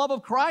separated from the love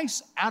of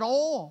Christ at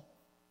all.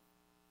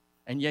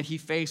 And yet he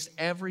faced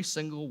every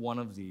single one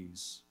of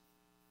these.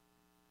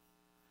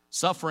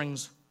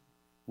 Sufferings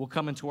will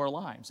come into our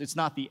lives. It's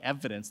not the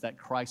evidence that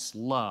Christ's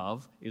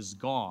love is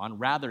gone.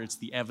 Rather, it's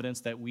the evidence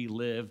that we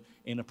live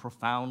in a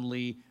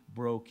profoundly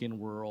broken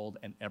world,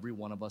 and every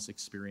one of us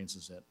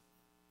experiences it.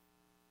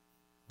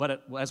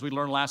 But as we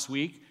learned last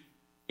week,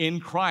 in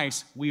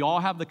Christ, we all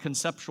have the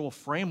conceptual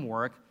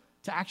framework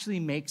to actually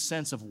make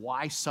sense of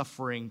why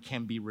suffering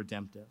can be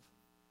redemptive.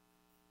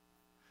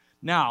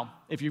 Now,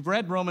 if you've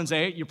read Romans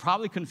 8, you're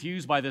probably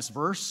confused by this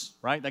verse,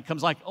 right? That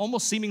comes like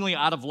almost seemingly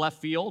out of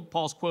left field.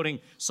 Paul's quoting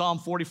Psalm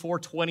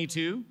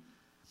 44:22.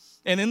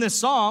 And in this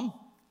psalm,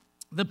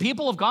 the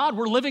people of God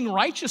were living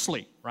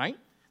righteously, right?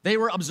 They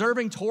were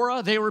observing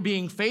Torah, they were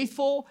being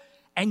faithful,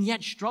 and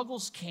yet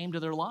struggles came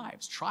to their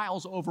lives.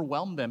 Trials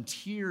overwhelmed them,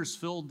 tears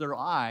filled their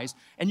eyes.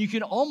 And you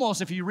can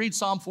almost, if you read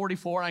Psalm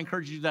 44, I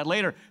encourage you to do that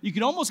later, you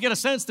can almost get a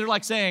sense they're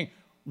like saying,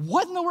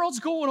 what in the world's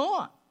going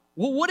on?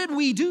 Well, what did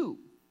we do?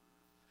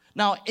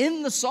 Now,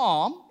 in the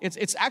psalm,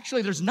 it's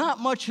actually, there's not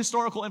much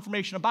historical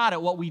information about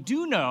it. What we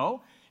do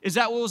know is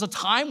that it was a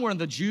time when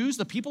the Jews,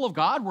 the people of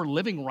God, were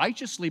living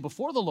righteously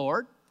before the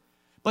Lord,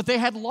 but they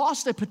had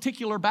lost a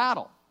particular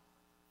battle.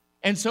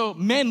 And so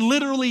men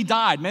literally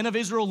died. Men of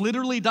Israel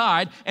literally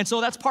died. And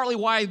so that's partly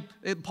why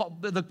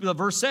the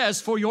verse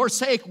says, for your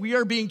sake, we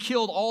are being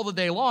killed all the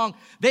day long.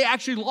 They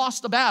actually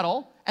lost the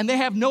battle, and they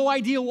have no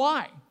idea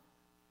why.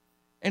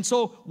 And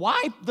so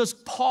why does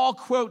Paul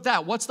quote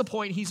that? What's the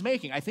point he's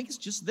making? I think it's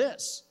just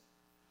this.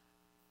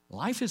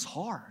 Life is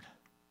hard,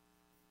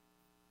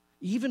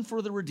 even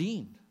for the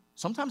redeemed.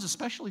 Sometimes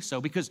especially so,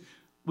 because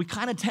we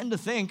kind of tend to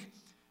think,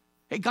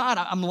 hey, God,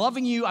 I'm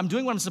loving you. I'm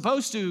doing what I'm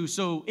supposed to.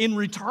 So in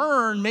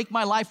return, make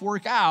my life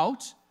work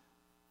out.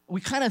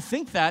 We kind of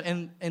think that,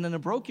 and in a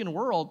broken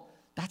world,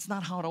 that's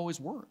not how it always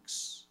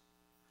works,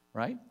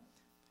 right?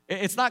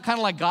 It's not kind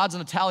of like God's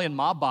an Italian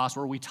mob boss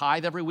where we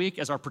tithe every week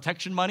as our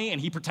protection money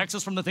and he protects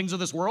us from the things of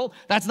this world.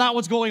 That's not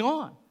what's going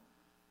on.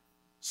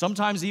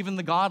 Sometimes even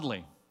the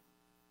godly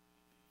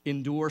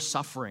endure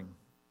suffering.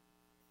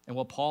 And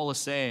what Paul is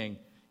saying,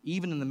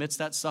 even in the midst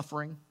of that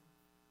suffering,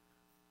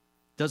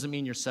 doesn't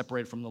mean you're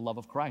separated from the love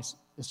of Christ.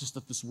 It's just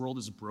that this world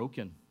is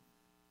broken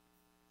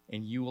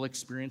and you will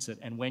experience it.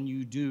 And when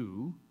you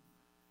do,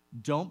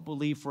 don't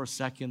believe for a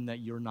second that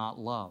you're not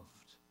loved.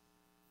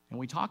 And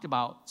we talked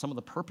about some of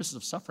the purposes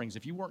of sufferings.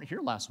 If you weren't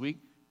here last week,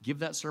 give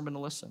that sermon a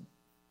listen.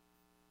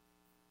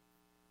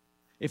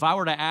 If I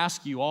were to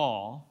ask you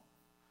all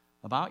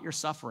about your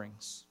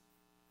sufferings,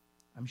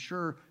 I'm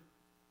sure,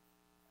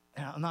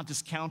 I'm not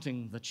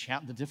discounting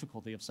the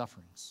difficulty of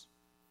sufferings,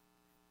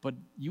 but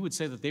you would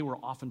say that they were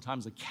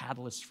oftentimes a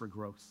catalyst for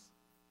growth.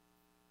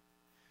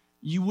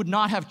 You would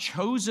not have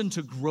chosen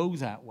to grow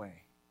that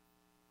way,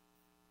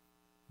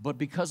 but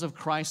because of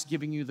Christ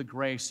giving you the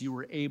grace, you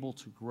were able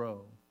to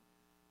grow.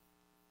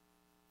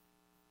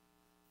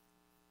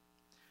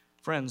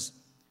 Friends,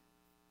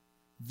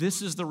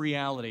 this is the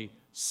reality.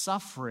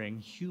 Suffering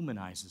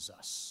humanizes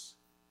us.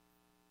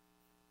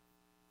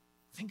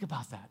 Think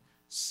about that.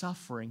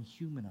 Suffering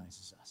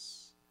humanizes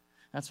us.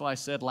 That's why I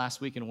said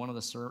last week in one of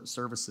the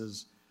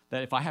services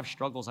that if I have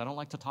struggles, I don't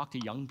like to talk to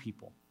young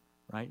people,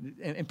 right?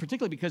 And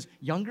particularly because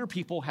younger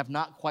people have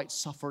not quite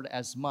suffered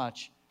as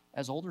much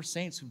as older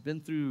saints who've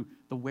been through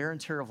the wear and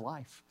tear of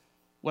life.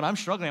 When I'm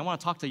struggling, I want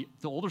to talk to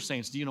the older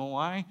saints. Do you know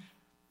why?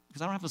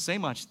 Because I don't have to say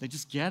much. They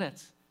just get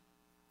it.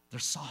 They're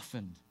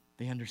softened.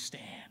 They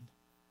understand.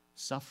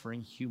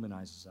 Suffering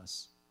humanizes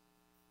us.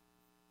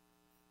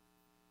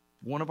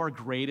 One of our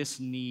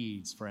greatest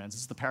needs, friends,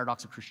 this is the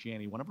paradox of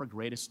Christianity. One of our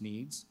greatest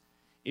needs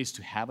is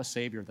to have a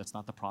Savior that's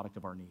not the product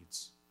of our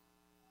needs.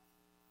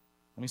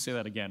 Let me say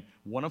that again.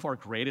 One of our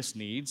greatest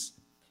needs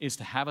is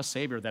to have a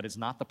Savior that is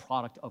not the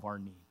product of our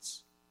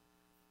needs.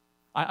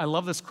 I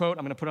love this quote.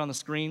 I'm going to put it on the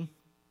screen.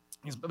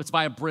 It's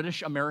by a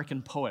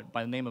British-American poet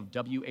by the name of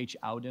W.H.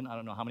 Auden. I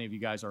don't know how many of you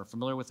guys are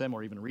familiar with him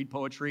or even read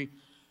poetry.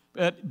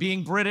 But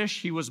being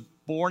British, he was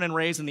born and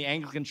raised in the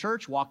Anglican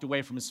Church, walked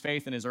away from his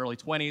faith in his early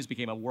 20s,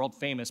 became a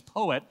world-famous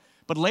poet.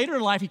 But later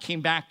in life, he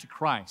came back to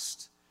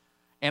Christ.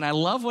 And I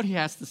love what he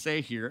has to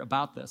say here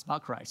about this,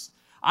 about Christ.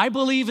 I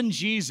believe in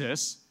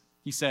Jesus,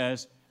 he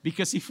says,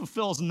 because he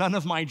fulfills none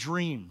of my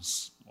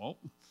dreams. Well,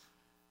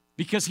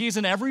 because he is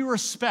in every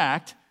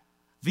respect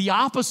the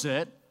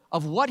opposite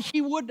of what he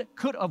would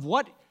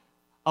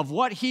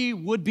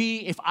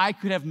be if I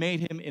could have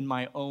made him in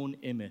my own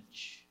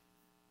image.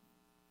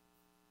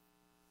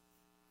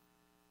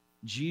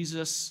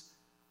 Jesus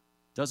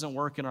doesn't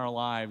work in our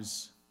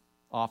lives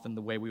often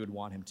the way we would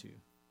want him to.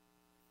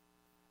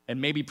 And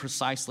maybe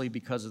precisely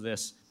because of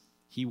this,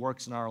 he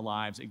works in our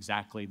lives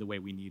exactly the way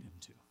we need him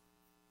to.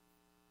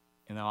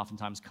 And that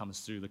oftentimes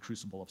comes through the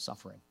crucible of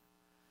suffering.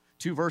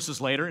 2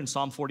 verses later in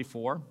Psalm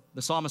 44,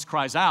 the psalmist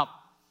cries out,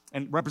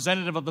 and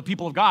representative of the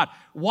people of God,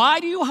 "Why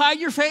do you hide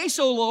your face,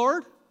 O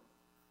Lord?"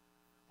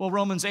 Well,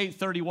 Romans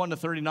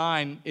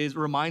 8:31-39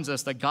 reminds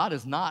us that God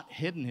has not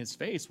hidden his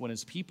face when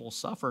his people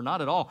suffer, not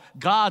at all.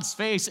 God's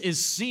face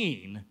is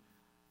seen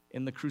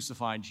in the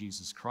crucified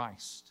Jesus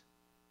Christ.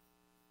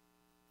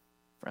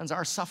 Friends,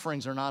 our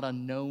sufferings are not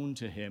unknown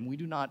to him. We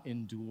do not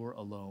endure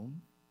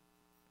alone.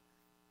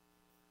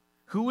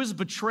 Who is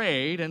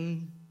betrayed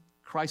and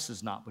Christ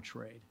is not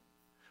betrayed?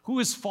 Who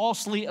is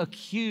falsely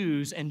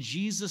accused and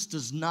Jesus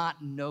does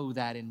not know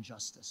that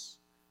injustice?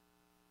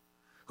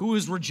 Who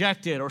is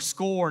rejected or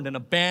scorned and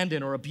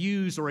abandoned or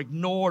abused or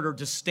ignored or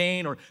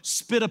disdained or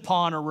spit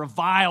upon or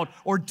reviled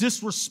or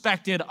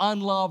disrespected,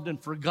 unloved and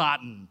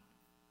forgotten,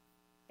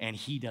 and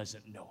he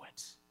doesn't know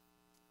it?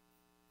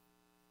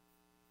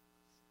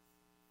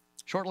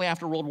 Shortly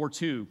after World War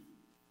II,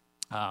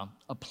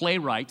 a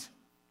playwright,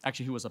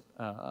 actually he was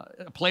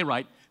a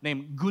playwright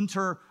named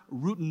Gunther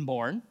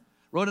Rutenborn,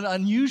 wrote an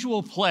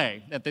unusual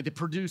play that they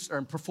produced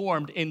or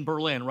performed in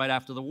Berlin right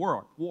after the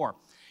war.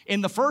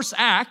 In the first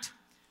act,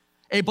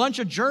 a bunch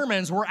of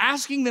Germans were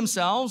asking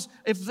themselves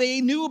if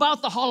they knew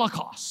about the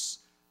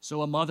Holocaust.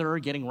 So a mother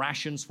getting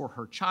rations for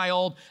her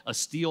child, a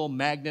steel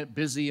magnate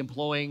busy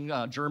employing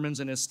Germans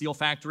in his steel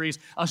factories,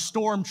 a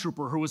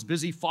stormtrooper who was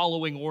busy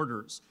following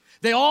orders.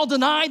 They all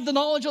denied the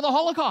knowledge of the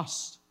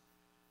Holocaust.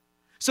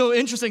 So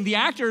interesting, the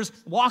actors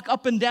walk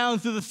up and down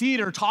through the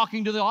theater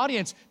talking to the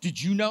audience.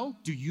 Did you know?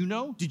 Do you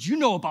know? Did you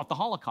know about the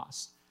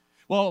Holocaust?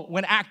 Well,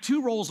 when Act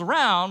 2 rolls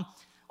around,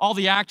 all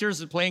the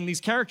actors playing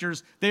these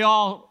characters, they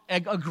all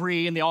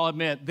agree and they all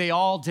admit they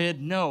all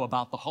did know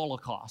about the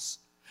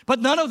Holocaust.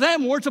 But none of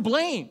them were to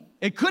blame.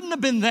 It couldn't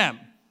have been them.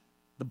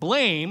 The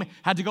blame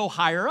had to go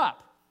higher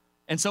up.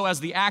 And so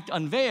as the act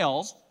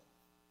unveils,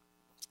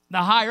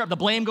 The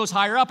blame goes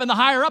higher up, and the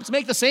higher ups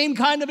make the same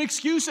kind of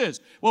excuses.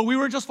 Well, we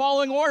were just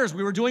following orders.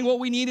 We were doing what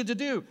we needed to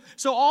do.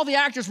 So all the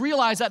actors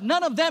realized that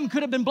none of them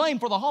could have been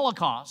blamed for the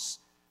Holocaust.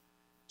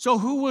 So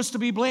who was to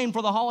be blamed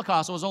for the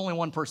Holocaust? There was only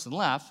one person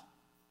left.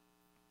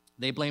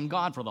 They blamed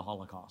God for the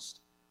Holocaust.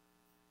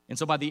 And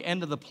so by the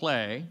end of the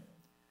play,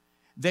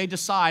 they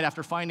decide,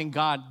 after finding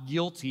God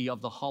guilty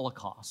of the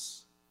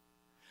Holocaust,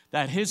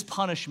 that his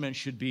punishment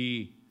should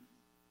be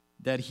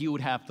that he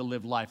would have to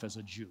live life as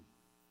a Jew,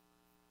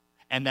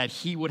 and that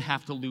he would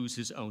have to lose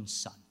his own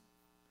son,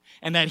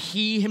 and that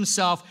he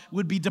himself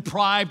would be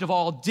deprived of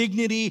all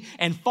dignity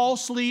and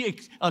falsely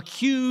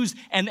accused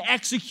and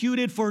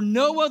executed for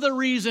no other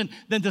reason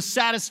than to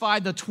satisfy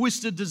the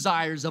twisted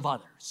desires of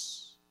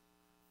others.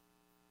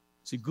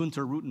 See,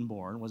 Gunther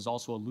Rutenborn was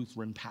also a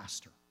Lutheran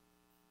pastor.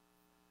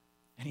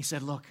 And he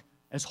said, look,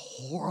 as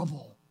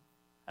horrible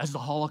as the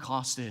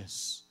Holocaust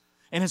is,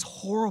 and as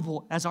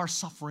horrible as our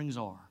sufferings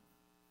are,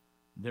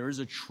 there is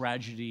a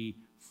tragedy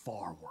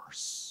far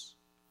worse: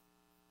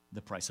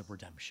 the price of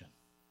redemption.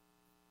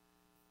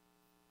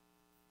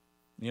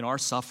 In our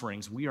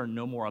sufferings, we are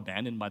no more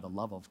abandoned by the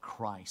love of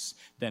Christ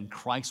than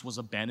Christ was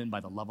abandoned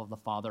by the love of the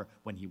Father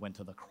when he went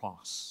to the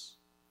cross.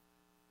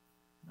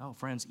 No,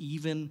 friends,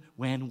 even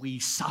when we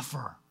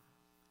suffer,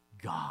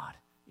 God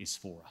is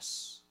for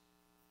us.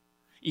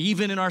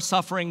 Even in our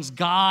sufferings,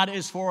 God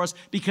is for us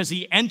because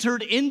he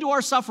entered into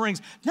our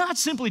sufferings, not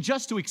simply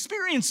just to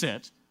experience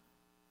it,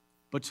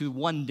 but to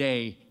one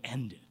day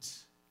end it.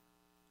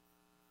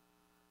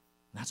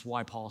 That's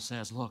why Paul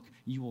says, look,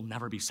 you will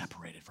never be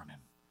separated from him.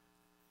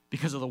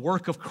 Because of the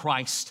work of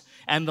Christ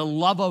and the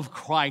love of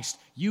Christ,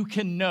 you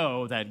can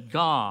know that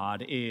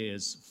God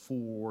is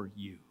for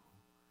you.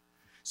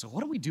 So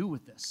what do we do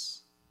with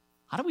this?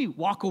 How do we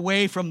walk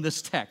away from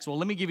this text? Well,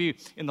 let me give you,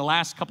 in the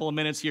last couple of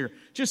minutes here,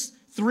 just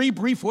 3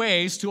 brief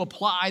ways to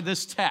apply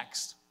this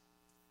text.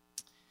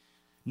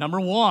 Number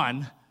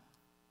 1,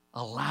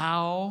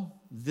 allow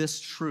this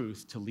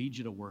truth to lead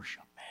you to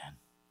worship, man.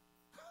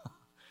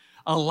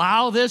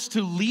 Allow this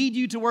to lead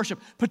you to worship,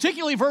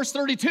 particularly verse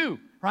 32,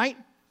 right?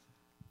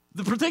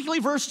 Particularly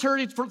verse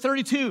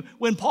 32,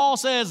 when Paul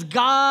says,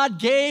 God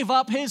gave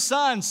up his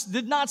son,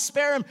 did not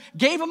spare him,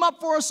 gave him up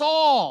for us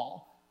all.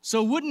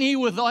 So wouldn't he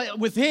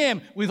with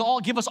him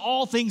give us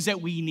all things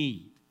that we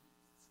need?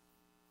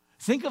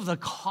 Think of the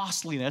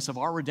costliness of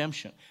our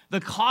redemption. The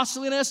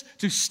costliness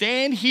to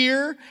stand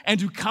here and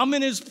to come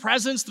in his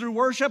presence through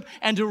worship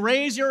and to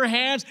raise your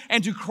hands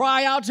and to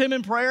cry out to him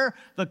in prayer.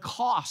 The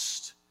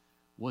cost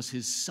was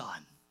his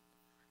son,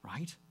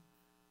 right?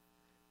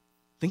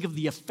 Think of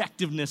the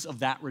effectiveness of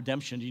that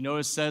redemption. Do you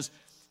notice it says,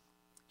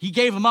 he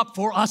gave him up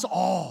for us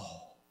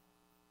all.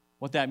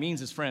 What that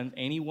means is, friend,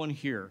 anyone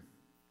here,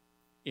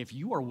 if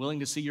you are willing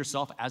to see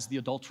yourself as the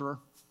adulterer,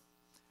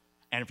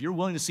 and if you're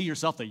willing to see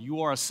yourself that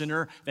you are a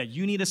sinner, that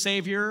you need a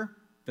Savior,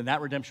 then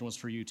that redemption was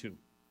for you too.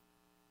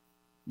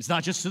 It's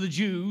not just to the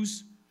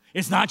Jews.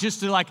 It's not just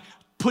to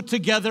put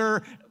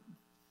together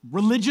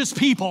religious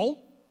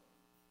people.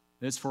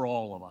 It's for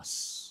all of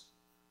us.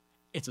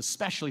 It's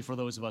especially for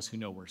those of us who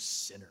know we're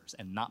sinners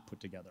and not put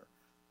together.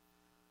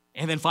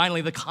 And then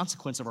finally, the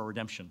consequence of our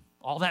redemption.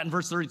 All that in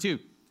verse 32.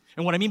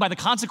 And what I mean by the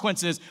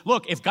consequence is,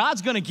 look, if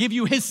God's going to give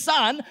you his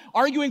son,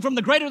 arguing from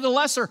the greater to the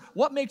lesser,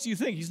 what makes you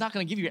think he's not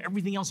going to give you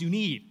everything else you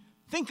need?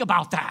 Think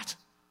about that.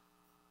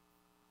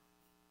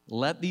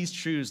 Let these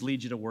truths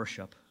lead you to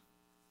worship.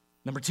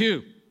 Number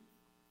 2,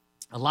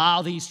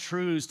 allow these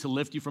truths to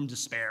lift you from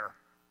despair.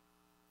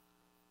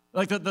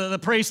 Like the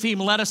praise team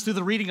led us through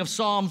the reading of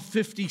Psalm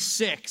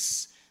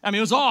 56. I mean,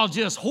 it was all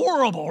just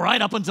horrible,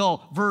 right, up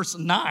until verse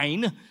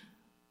 9.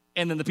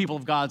 And then the people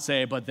of God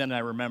say, but then I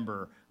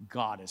remember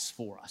God is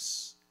for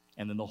us.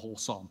 And then the whole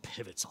psalm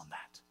pivots on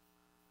that.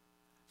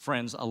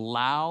 Friends,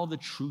 allow the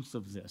truth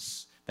of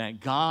this, that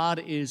God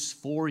is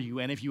for you.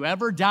 And if you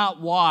ever doubt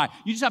why,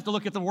 you just have to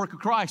look at the work of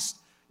Christ.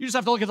 You just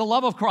have to look at the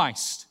love of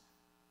Christ.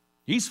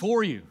 He's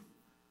for you.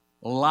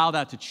 Allow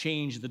that to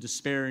change the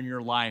despair in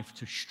your life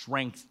to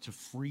strength, to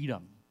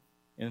freedom.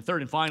 And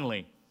third and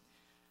finally,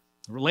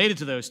 related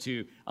to those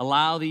two,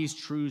 allow these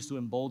truths to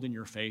embolden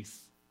your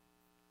faith.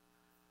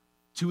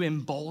 To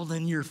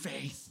embolden your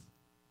faith.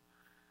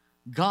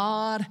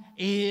 God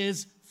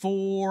is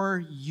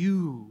for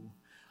you.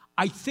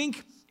 I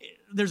think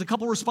there's a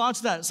couple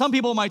responses to that. Some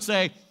people might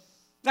say,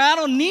 I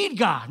don't need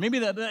God. Maybe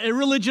the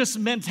religious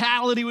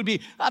mentality would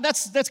be,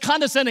 that's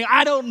condescending.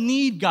 I don't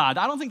need God.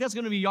 I don't think that's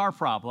going to be our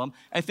problem.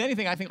 If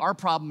anything, I think our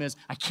problem is,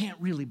 I can't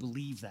really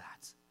believe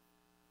that.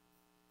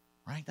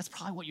 Right? That's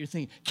probably what you're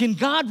thinking. Can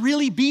God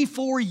really be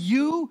for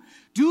you?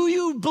 Do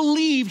you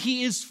believe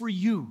he is for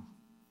you?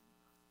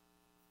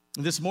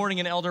 This morning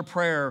in elder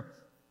prayer,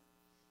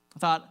 I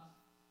thought,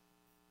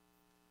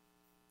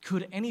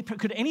 could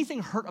anything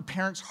hurt a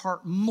parent's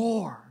heart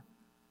more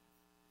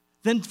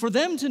than for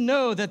them to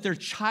know that their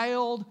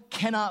child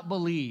cannot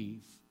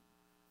believe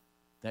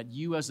that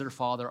you as their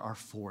father are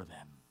for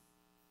them?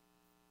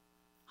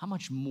 How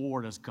much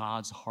more does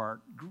God's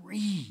heart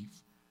grieve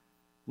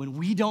when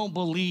we don't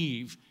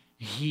believe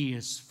he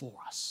is for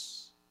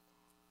us?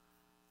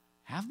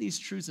 have these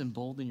truths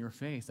embolden your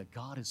faith that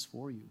God is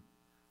for you.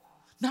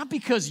 Not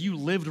because you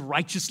lived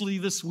righteously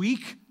this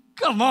week.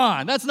 Come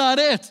on, that's not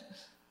it.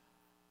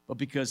 But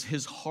because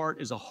his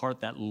heart is a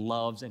heart that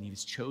loves, and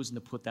he's chosen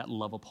to put that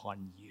love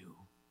upon you.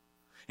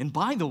 And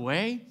by the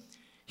way,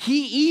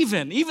 he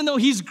even though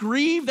he's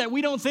grieved that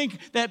we don't think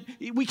that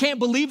we can't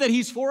believe that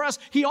he's for us,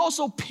 he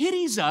also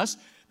pities us,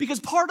 because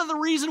part of the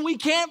reason we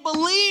can't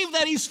believe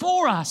that he's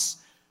for us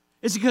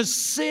is because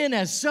sin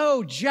has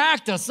so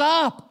jacked us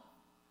up.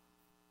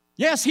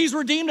 Yes, he's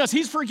redeemed us,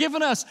 he's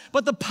forgiven us,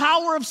 but the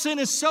power of sin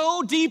is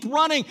so deep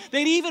running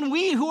that even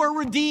we who are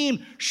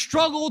redeemed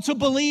struggle to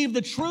believe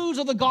the truths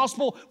of the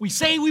gospel we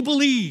say we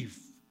believe.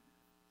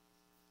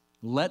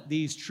 Let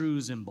these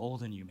truths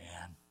embolden you,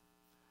 man.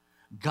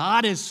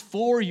 God is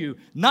for you,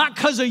 not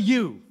because of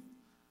you,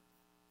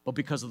 but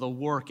because of the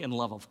work and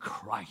love of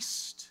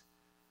Christ.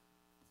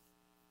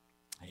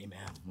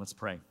 Amen. Let's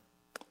pray.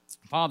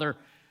 Father,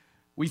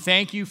 we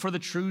thank you for the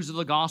truths of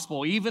the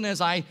gospel. Even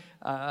as I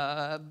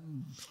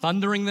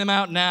thundering them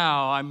out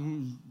now,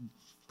 I'm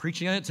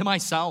preaching it to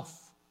myself.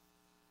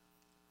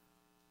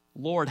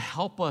 Lord,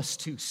 help us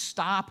to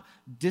stop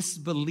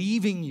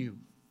disbelieving you.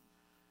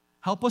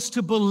 Help us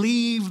to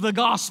believe the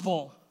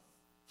gospel.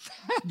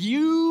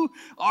 You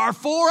are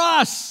for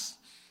us.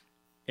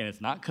 And it's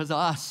not because of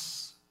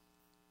us.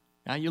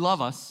 Now, you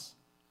love us.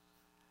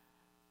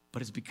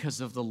 But it's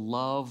because of the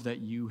love that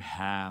you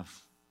have.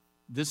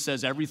 This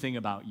says everything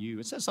about you.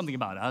 It says something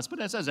about us, but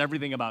it says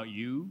everything about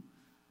you.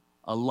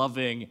 A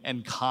loving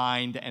and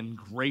kind and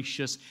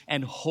gracious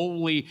and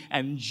holy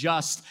and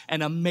just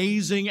and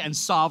amazing and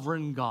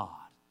sovereign God.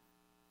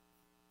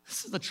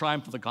 This is the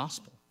triumph of the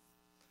gospel.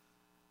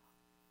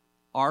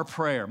 Our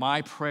prayer,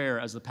 my prayer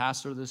as the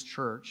pastor of this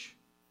church,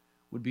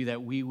 would be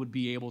that we would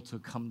be able to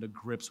come to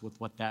grips with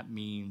what that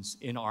means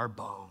in our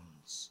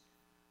bones,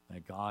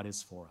 that God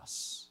is for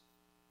us.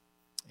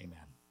 Amen.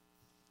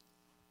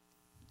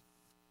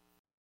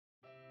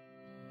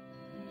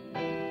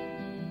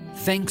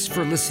 Thanks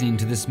for listening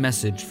to this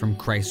message from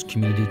Christ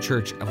Community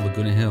Church of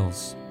Laguna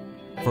Hills.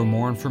 For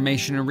more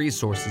information and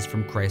resources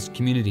from Christ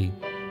Community,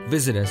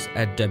 visit us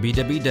at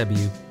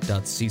www.ccclh.org.